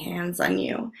healing hands on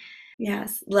you.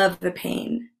 Yes. Love the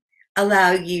pain.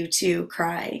 Allow you to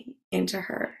cry into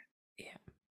her.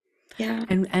 Yeah.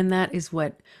 And that is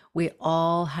what we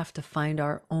all have to find,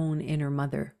 our own inner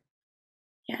mother.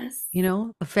 Yes.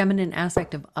 The feminine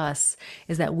aspect of us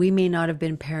is that we may not have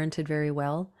been parented very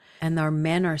well, and our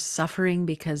men are suffering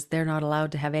because they're not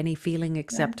allowed to have any feeling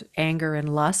except anger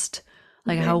and lust.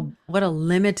 Like what a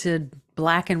limited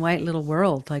black and white little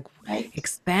world. Like,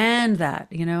 expand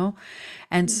that,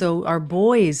 And so our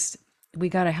boys, we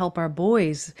got to help our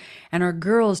boys and our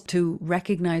girls to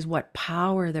recognize what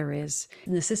power there is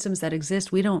in the systems that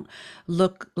exist. We don't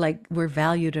look like we're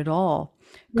valued at all,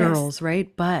 girls,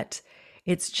 right? But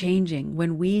it's changing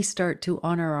when we start to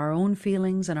honor our own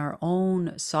feelings and our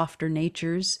own softer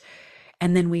natures.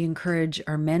 And then we encourage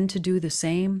our men to do the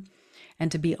same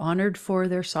and to be honored for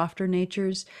their softer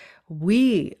natures.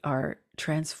 We are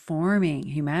transforming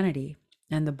humanity.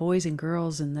 And the boys and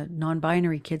girls and the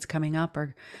non-binary kids coming up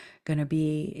are going to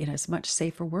be in a much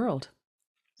safer world,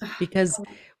 because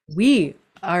we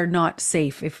are not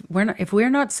safe. If we're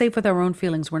not safe with our own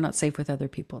feelings, we're not safe with other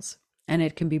people's. And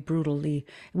it can be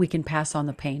we can pass on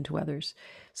the pain to others.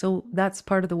 So that's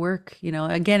part of the work,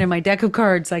 again, in my deck of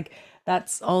cards, like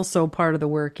that's also part of the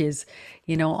work is,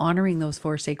 honoring those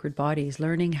 4 sacred bodies,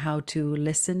 learning how to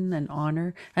listen and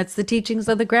honor. That's the teachings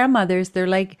of the grandmothers. They're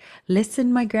like,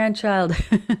 listen, my grandchild,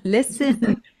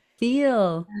 listen,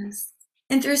 feel. Yes.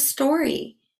 And through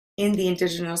story in the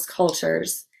indigenous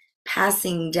cultures,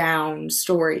 passing down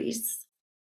stories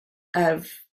of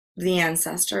the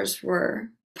ancestors were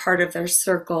part of their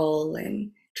circle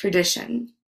and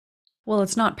tradition. Well,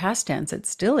 it's not past tense. It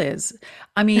still is.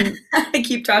 I mean, I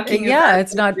keep talking about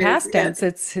it's not past tense.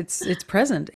 It's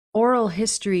present. Oral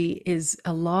history is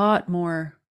a lot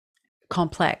more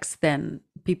complex than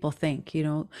people think.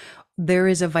 There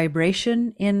is a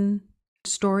vibration in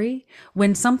story.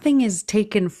 When something is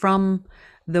taken from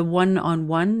the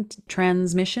one-on-one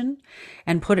transmission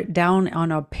and put it down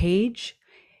on a page,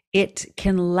 it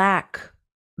can lack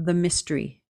the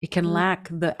mystery. It can lack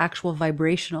the actual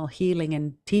vibrational healing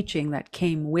and teaching that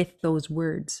came with those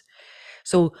words.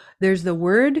 So there's the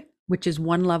word, which is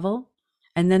one level,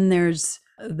 and then there's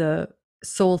the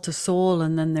soul to soul,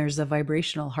 and then there's the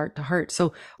vibrational heart to heart,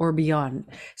 so, or beyond.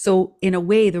 So in a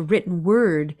way, the written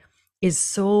word is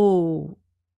so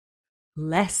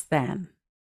less than.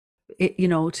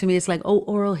 To me, it's like, oh,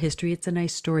 oral history, it's a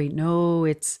nice story. No,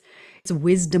 it's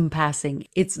wisdom passing.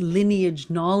 It's lineage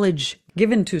knowledge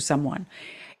given to someone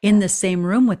in the same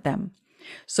room with them.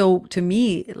 So to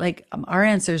me, like our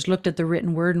ancestors looked at the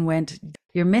written word and went,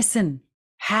 you're missing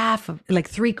half of, like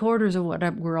 3/4 of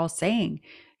what we're all saying.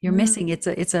 You're missing. It's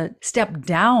a step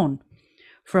down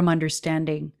from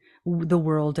understanding the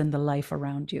world and the life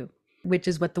around you, which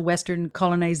is what the Western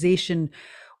colonization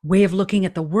way of looking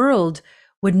at the world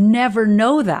would never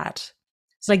know that.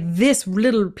 It's like, this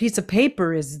little piece of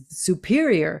paper is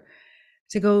superior.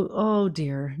 To go, oh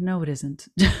dear, no, it isn't.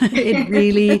 It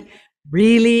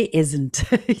really isn't,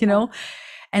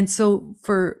 And so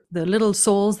for the little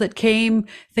souls that came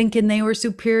thinking they were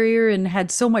superior and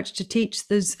had so much to teach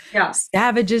those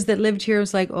savages that lived here, it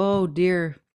was like, oh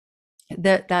dear,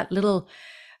 that little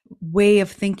way of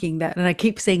thinking that, and I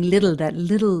keep saying little, that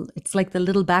little, it's like the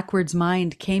little backwards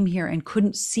mind came here and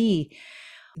couldn't see.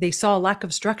 They saw a lack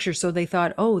of structure, so they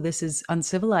thought, oh, this is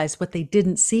uncivilized. What they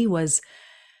didn't see was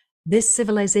this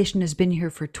civilization has been here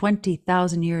for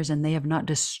 20,000 years and they have not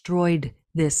destroyed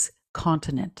this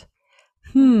continent.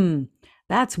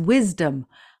 That's wisdom.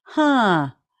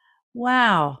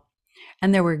 Wow.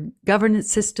 And there were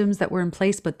governance systems that were in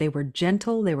place, but they were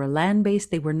gentle, they were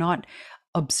land-based, they were not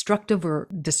obstructive or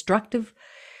destructive.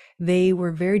 They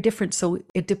were very different. So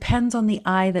it depends on the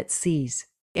eye that sees.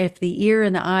 If the ear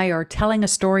and the eye are telling a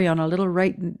story on a little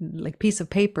like piece of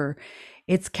paper,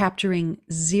 it's capturing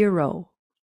zero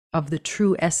of the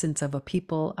true essence of a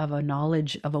people, of a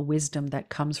knowledge, of a wisdom that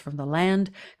comes from the land,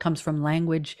 comes from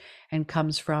language, and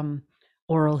comes from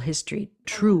oral history,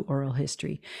 true oral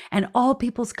history. And all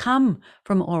peoples come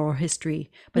from oral history,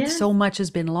 but so much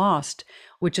has been lost,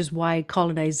 which is why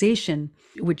colonization,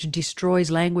 which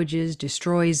destroys languages,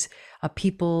 destroys a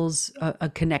people's a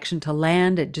connection to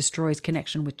land, it destroys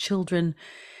connection with children.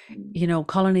 You know,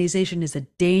 colonization is a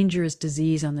dangerous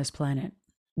disease on this planet.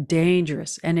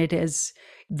 Dangerous. And it is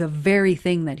the very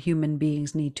thing that human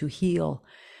beings need to heal,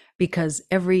 because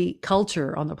every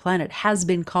culture on the planet has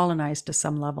been colonized to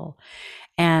some level.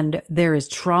 And there is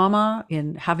trauma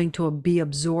in having to be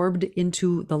absorbed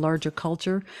into the larger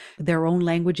culture, their own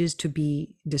languages to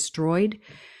be destroyed,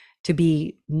 to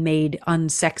be made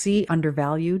unsexy,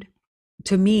 undervalued.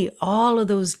 To me, all of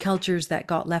those cultures that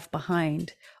got left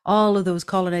behind, all of those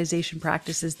colonization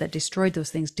practices that destroyed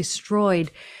those things,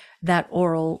 destroyed that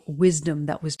oral wisdom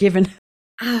that was given.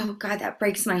 Oh, God, that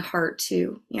breaks my heart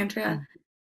too, Andrea.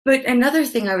 But another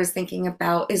thing I was thinking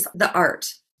about is the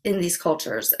art in these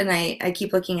cultures. And I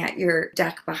keep looking at your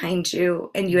deck behind you,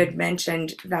 and you had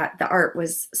mentioned that the art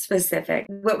was specific.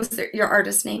 What was your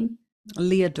artist's name?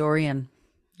 Leah Dorian.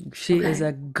 She is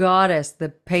a goddess. The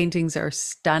paintings are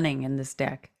stunning in this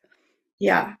deck.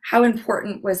 Yeah. How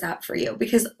important was that for you?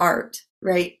 Because art,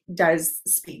 right, does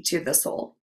speak to the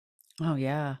soul. Oh,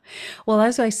 yeah. Well,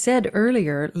 as I said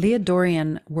earlier, Leah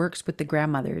Dorian works with the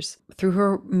grandmothers through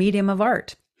her medium of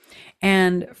art.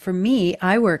 And for me,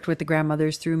 I worked with the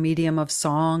grandmothers through medium of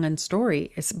song and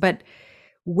story. But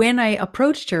when I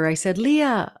approached her, I said,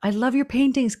 Leah, I love your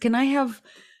paintings. Can I have,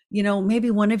 maybe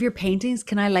one of your paintings?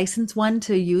 Can I license one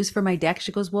to use for my deck?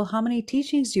 She goes, well, how many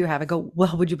teachings do you have? I go,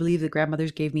 well, would you believe the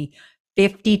grandmothers gave me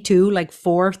 52, like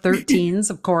 4 13s,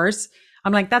 of course.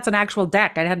 I'm like, that's an actual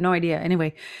deck. I had no idea.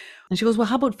 Anyway. And she goes, well,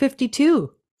 how about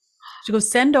 52? She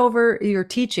goes, send over your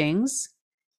teachings.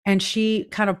 And she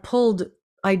kind of pulled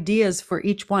ideas for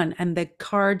each one. And the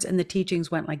cards and the teachings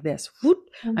went like this. Whoop.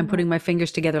 I'm putting my fingers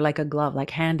together like a glove, like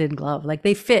hand in glove, like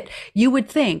they fit. You would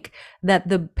think that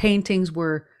the paintings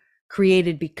were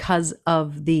created because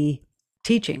of the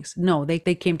teachings. No, they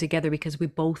came together because we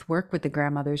both work with the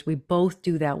grandmothers. We both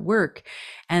do that work.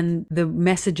 And the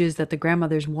messages that the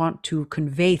grandmothers want to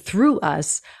convey through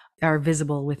us are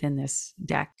visible within this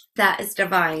deck. That is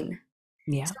divine.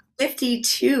 Yeah. So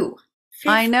 52. 50.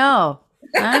 I know.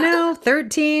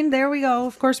 13. There we go.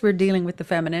 Of course, we're dealing with the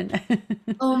feminine.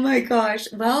 Oh my gosh.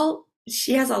 Well,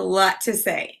 she has a lot to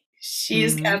say.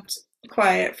 She's kept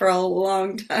quiet for a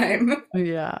long time.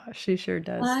 Yeah, she sure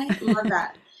does. I love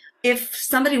that. If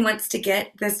somebody wants to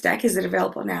get this deck, is it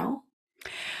available now?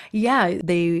 Yeah,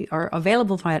 they are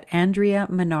available at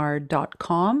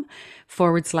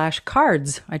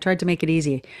andreamenard.com/cards. I tried to make it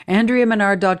easy.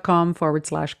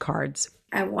 andreamenard.com/cards.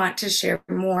 I want to share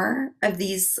more of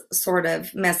these sort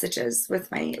of messages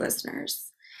with my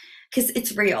listeners because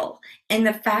it's real. And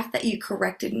the fact that you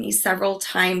corrected me several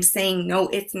times saying, no,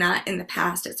 it's not in the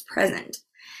past, it's present.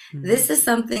 This is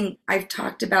something I've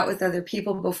talked about with other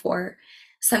people before.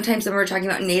 Sometimes when we're talking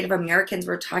about Native Americans,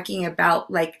 we're talking about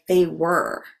like they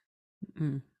were.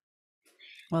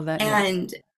 Well,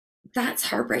 that's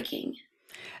heartbreaking.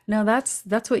 No,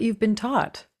 that's what you've been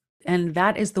taught. And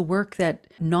that is the work that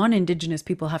non-Indigenous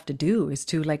people have to do, is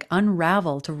to like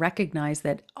unravel, to recognize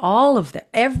that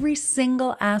every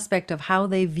single aspect of how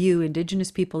they view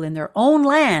Indigenous people in their own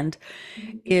land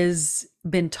is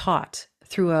been taught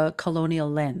through a colonial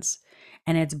lens.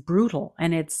 And it's brutal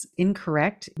and it's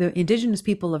incorrect. The Indigenous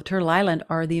people of Turtle Island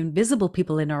are the invisible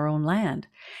people in our own land.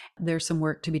 There's some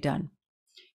work to be done.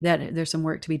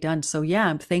 So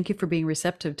yeah, thank you for being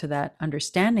receptive to that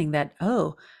understanding that,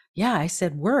 oh, yeah, I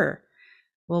said were.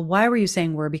 Well, why were you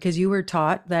saying were? Because you were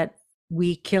taught that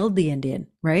we killed the Indian,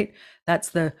 right? That's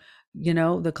the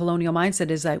colonial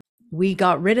mindset is that we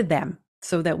got rid of them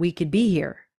so that we could be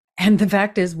here. And the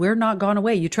fact is, we're not gone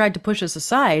away. You tried to push us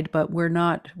aside, but we're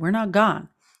not gone.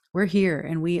 We're here,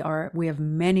 and we have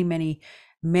many, many,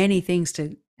 many things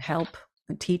to help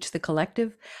teach the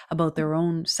collective about their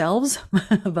own selves,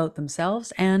 about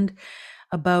themselves, and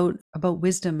about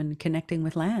wisdom and connecting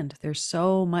with land. There's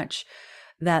so much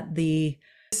that the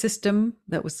system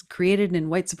that was created in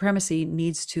white supremacy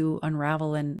needs to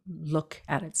unravel and look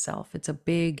at itself. It's a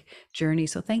big journey.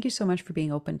 So thank you so much for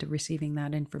being open to receiving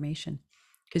that information,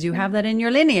 because you have that in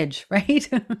your lineage, right?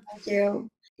 Thank you.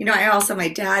 I also, my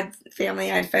dad's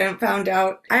family, I found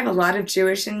out I have a lot of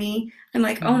Jewish in me. I'm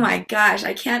like, oh my gosh,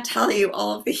 I can't tell you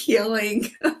all of the healing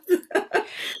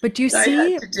But do you that I had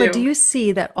see, to but do do. you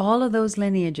see that all of those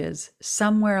lineages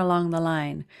somewhere along the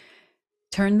line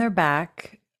turn their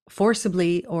back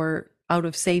forcibly or out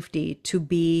of safety to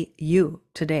be you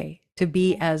today, to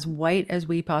be as white as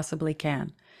we possibly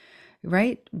can,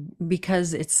 right?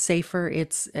 Because it's safer.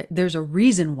 There's a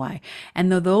reason why.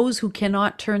 And those who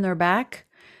cannot turn their back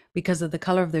because of the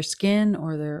color of their skin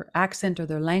or their accent or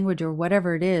their language or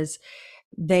whatever it is,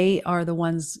 they are the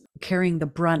ones carrying the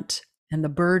brunt and the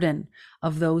burden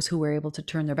of those who were able to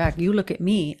turn their back. You look at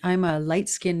me, I'm a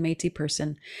light-skinned Métis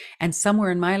person, and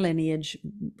somewhere in my lineage,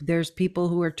 there's people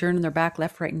who are turning their back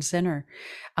left, right, and center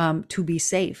to be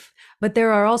safe. But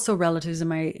there are also relatives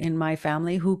in my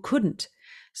family who couldn't.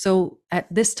 So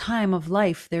at this time of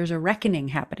life, there's a reckoning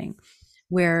happening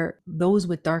where those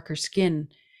with darker skin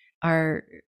are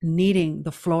needing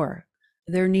the floor.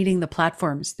 They're needing the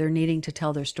platforms. They're needing to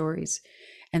tell their stories.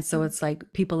 And so it's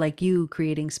like people like you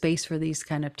creating space for these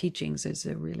kind of teachings is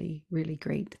a really, really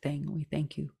great thing. We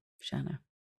thank you, Shanna.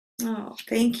 Oh,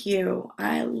 thank you.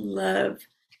 I love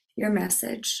your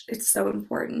message. It's so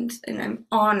important, and I'm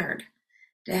honored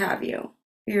to have you.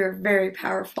 You're a very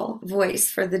powerful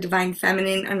voice for the divine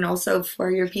feminine and also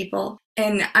for your people.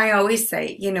 And I always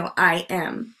say,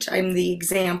 I'm the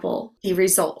example, the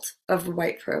result of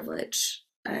white privilege.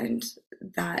 And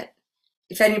that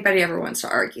if anybody ever wants to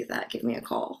argue that, give me a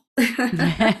call.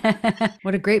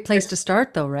 What a great place to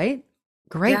start, though, right?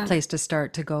 Great Yeah. place to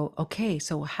start, to go, okay,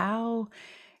 so how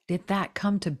did that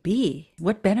come to be?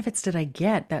 What benefits did I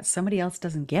get that somebody else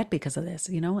doesn't get because of this?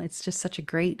 It's just such a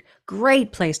great,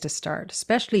 great place to start,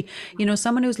 especially,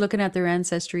 someone who's looking at their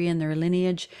ancestry and their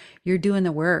lineage. You're doing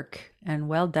the work. And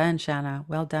well done, Shanna.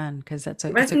 Well done. Because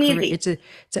It wasn't easy.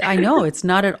 I know it's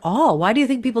not at all. Why do you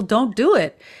think people don't do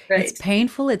it? Right. It's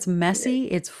painful. It's messy.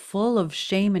 It's full of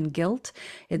shame and guilt.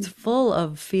 It's full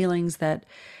of feelings that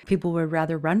people would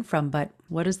rather run from. But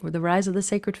what is the rise of the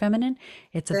sacred feminine?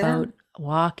 It's about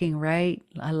walking right,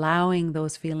 allowing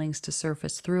those feelings to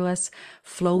surface through us,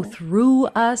 flow through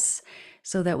us,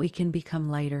 so that we can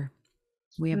become lighter.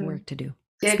 We have work to do.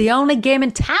 It's the only game in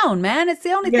town, man. It's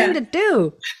the only thing to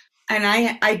do. And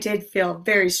I did feel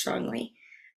very strongly,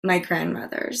 my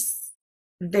grandmothers,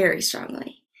 very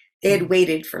strongly. They had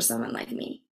waited for someone like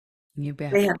me. You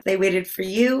bet. They waited for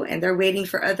you, and they're waiting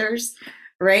for others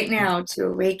right now to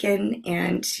awaken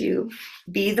and to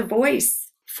be the voice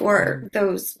for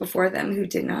those before them who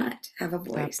did not have a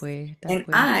voice. That way.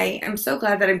 I am so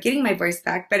glad that I'm getting my voice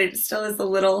back, but it still is a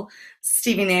little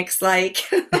Stevie Nicks like.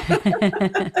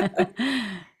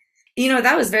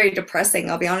 That was very depressing,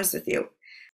 I'll be honest with you.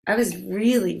 I was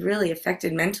really, really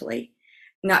affected mentally,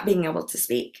 not being able to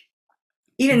speak.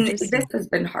 Even this has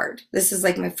been hard. This is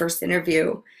like my first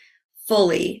interview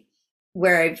fully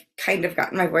where I've kind of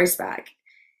gotten my voice back,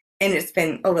 and it's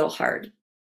been a little hard.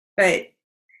 But,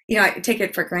 I take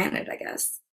it for granted, I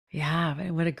guess. Yeah,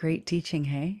 but what a great teaching,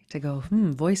 hey? To go,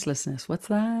 voicelessness, what's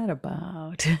that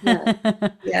about?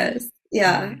 Yes.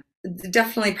 Yeah.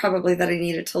 Definitely probably that I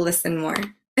needed to listen more.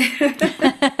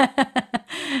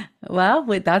 Well,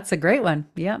 that's a great one.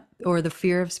 Yeah. Or the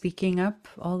fear of speaking up,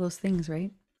 all those things,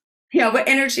 right? Yeah. What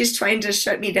energy is trying to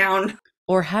shut me down?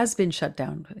 Or has been shut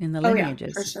down in the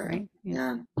lineages, for sure. right?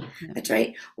 Yeah. That's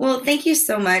right. Well, thank you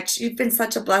so much. You've been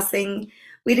such a blessing.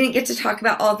 We didn't get to talk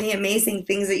about all the amazing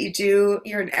things that you do.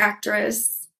 You're an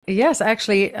actress. Yes,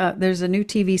 actually, there's a new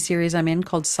TV series I'm in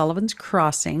called Sullivan's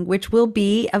Crossing, which will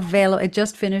be available. It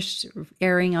just finished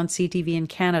airing on CTV in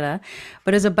Canada,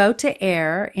 but is about to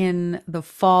air in the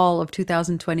fall of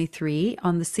 2023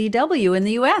 on the CW in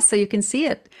the US. So you can see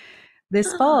it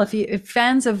this fall. If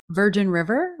fans of Virgin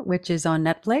River, which is on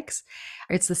Netflix,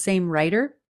 it's the same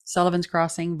writer, Sullivan's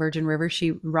Crossing, Virgin River.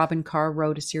 Robin Carr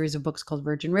wrote a series of books called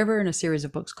Virgin River and a series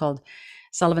of books called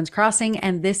Sullivan's Crossing.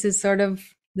 And this is sort of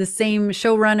the same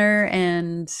showrunner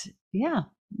and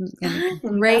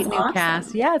great new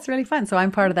cast. Yeah, it's really fun. So I'm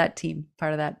part of that team,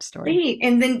 part of that story. Great.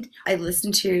 And then I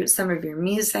listened to some of your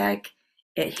music.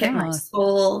 It hit my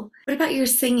soul. What about your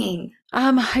singing?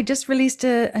 I just released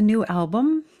a new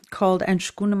album called An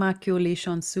Scunamakio Le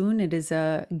Chanson. It is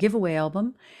a giveaway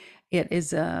album. It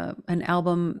is an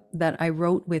album that I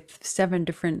wrote with 7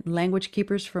 different language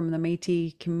keepers from the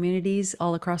Métis communities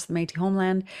all across the Métis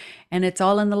homeland. And it's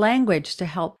all in the language to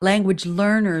help language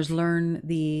learners learn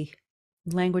the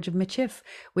language of Michif,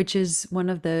 which is one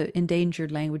of the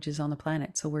endangered languages on the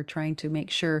planet. So we're trying to make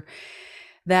sure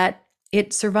that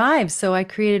it survives. So I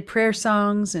created prayer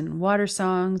songs and water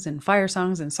songs and fire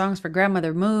songs and songs for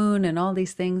Grandmother Moon and all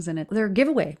these things. And they're a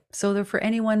giveaway. So they're for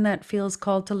anyone that feels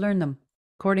called to learn them.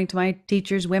 According to my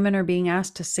teachers, women are being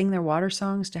asked to sing their water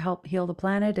songs to help heal the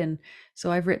planet. And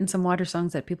so I've written some water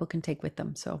songs that people can take with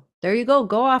them. So there you go.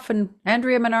 Go off and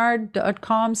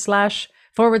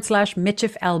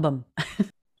AndreaMenard.com//Michif album.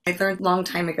 I learned a long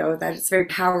time ago that it's very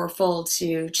powerful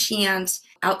to chant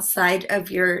outside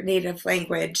of your native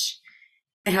language.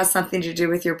 It has something to do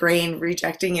with your brain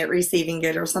rejecting it, receiving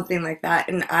it, or something like that.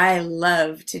 And I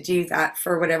love to do that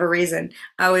for whatever reason.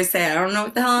 I always say, I don't know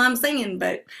what the hell I'm singing,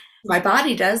 but my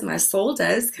body does, my soul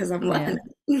does, because I'm loving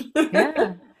it.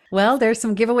 Yeah. Well, there's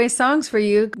some giveaway songs for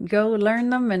you. Go learn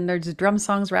them. And there's drum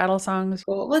songs, rattle songs.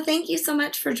 Cool. Well, thank you so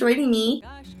much for joining me.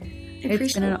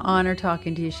 It's been an honor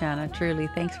talking to you, Shanna. Truly.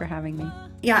 Thanks for having me.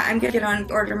 Yeah, I'm going to get on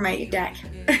and order my deck.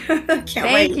 Can't wait.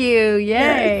 Thank you.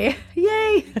 Yay.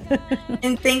 Yay.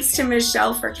 And thanks to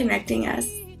Michelle for connecting us.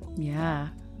 Yeah.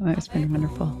 Well, it's been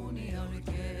wonderful.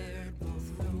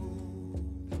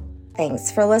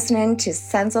 Thanks for listening to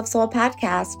Sense of Soul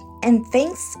podcast, and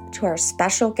thanks to our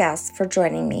special guests for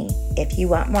joining me. If you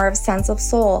want more of Sense of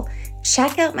Soul,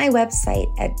 check out my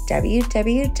website at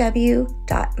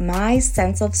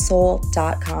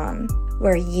www.mysenseofsoul.com,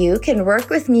 where you can work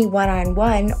with me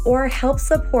one-on-one or help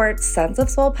support Sense of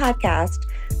Soul podcast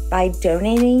by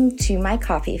donating to my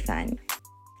coffee fund.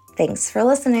 Thanks for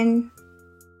listening.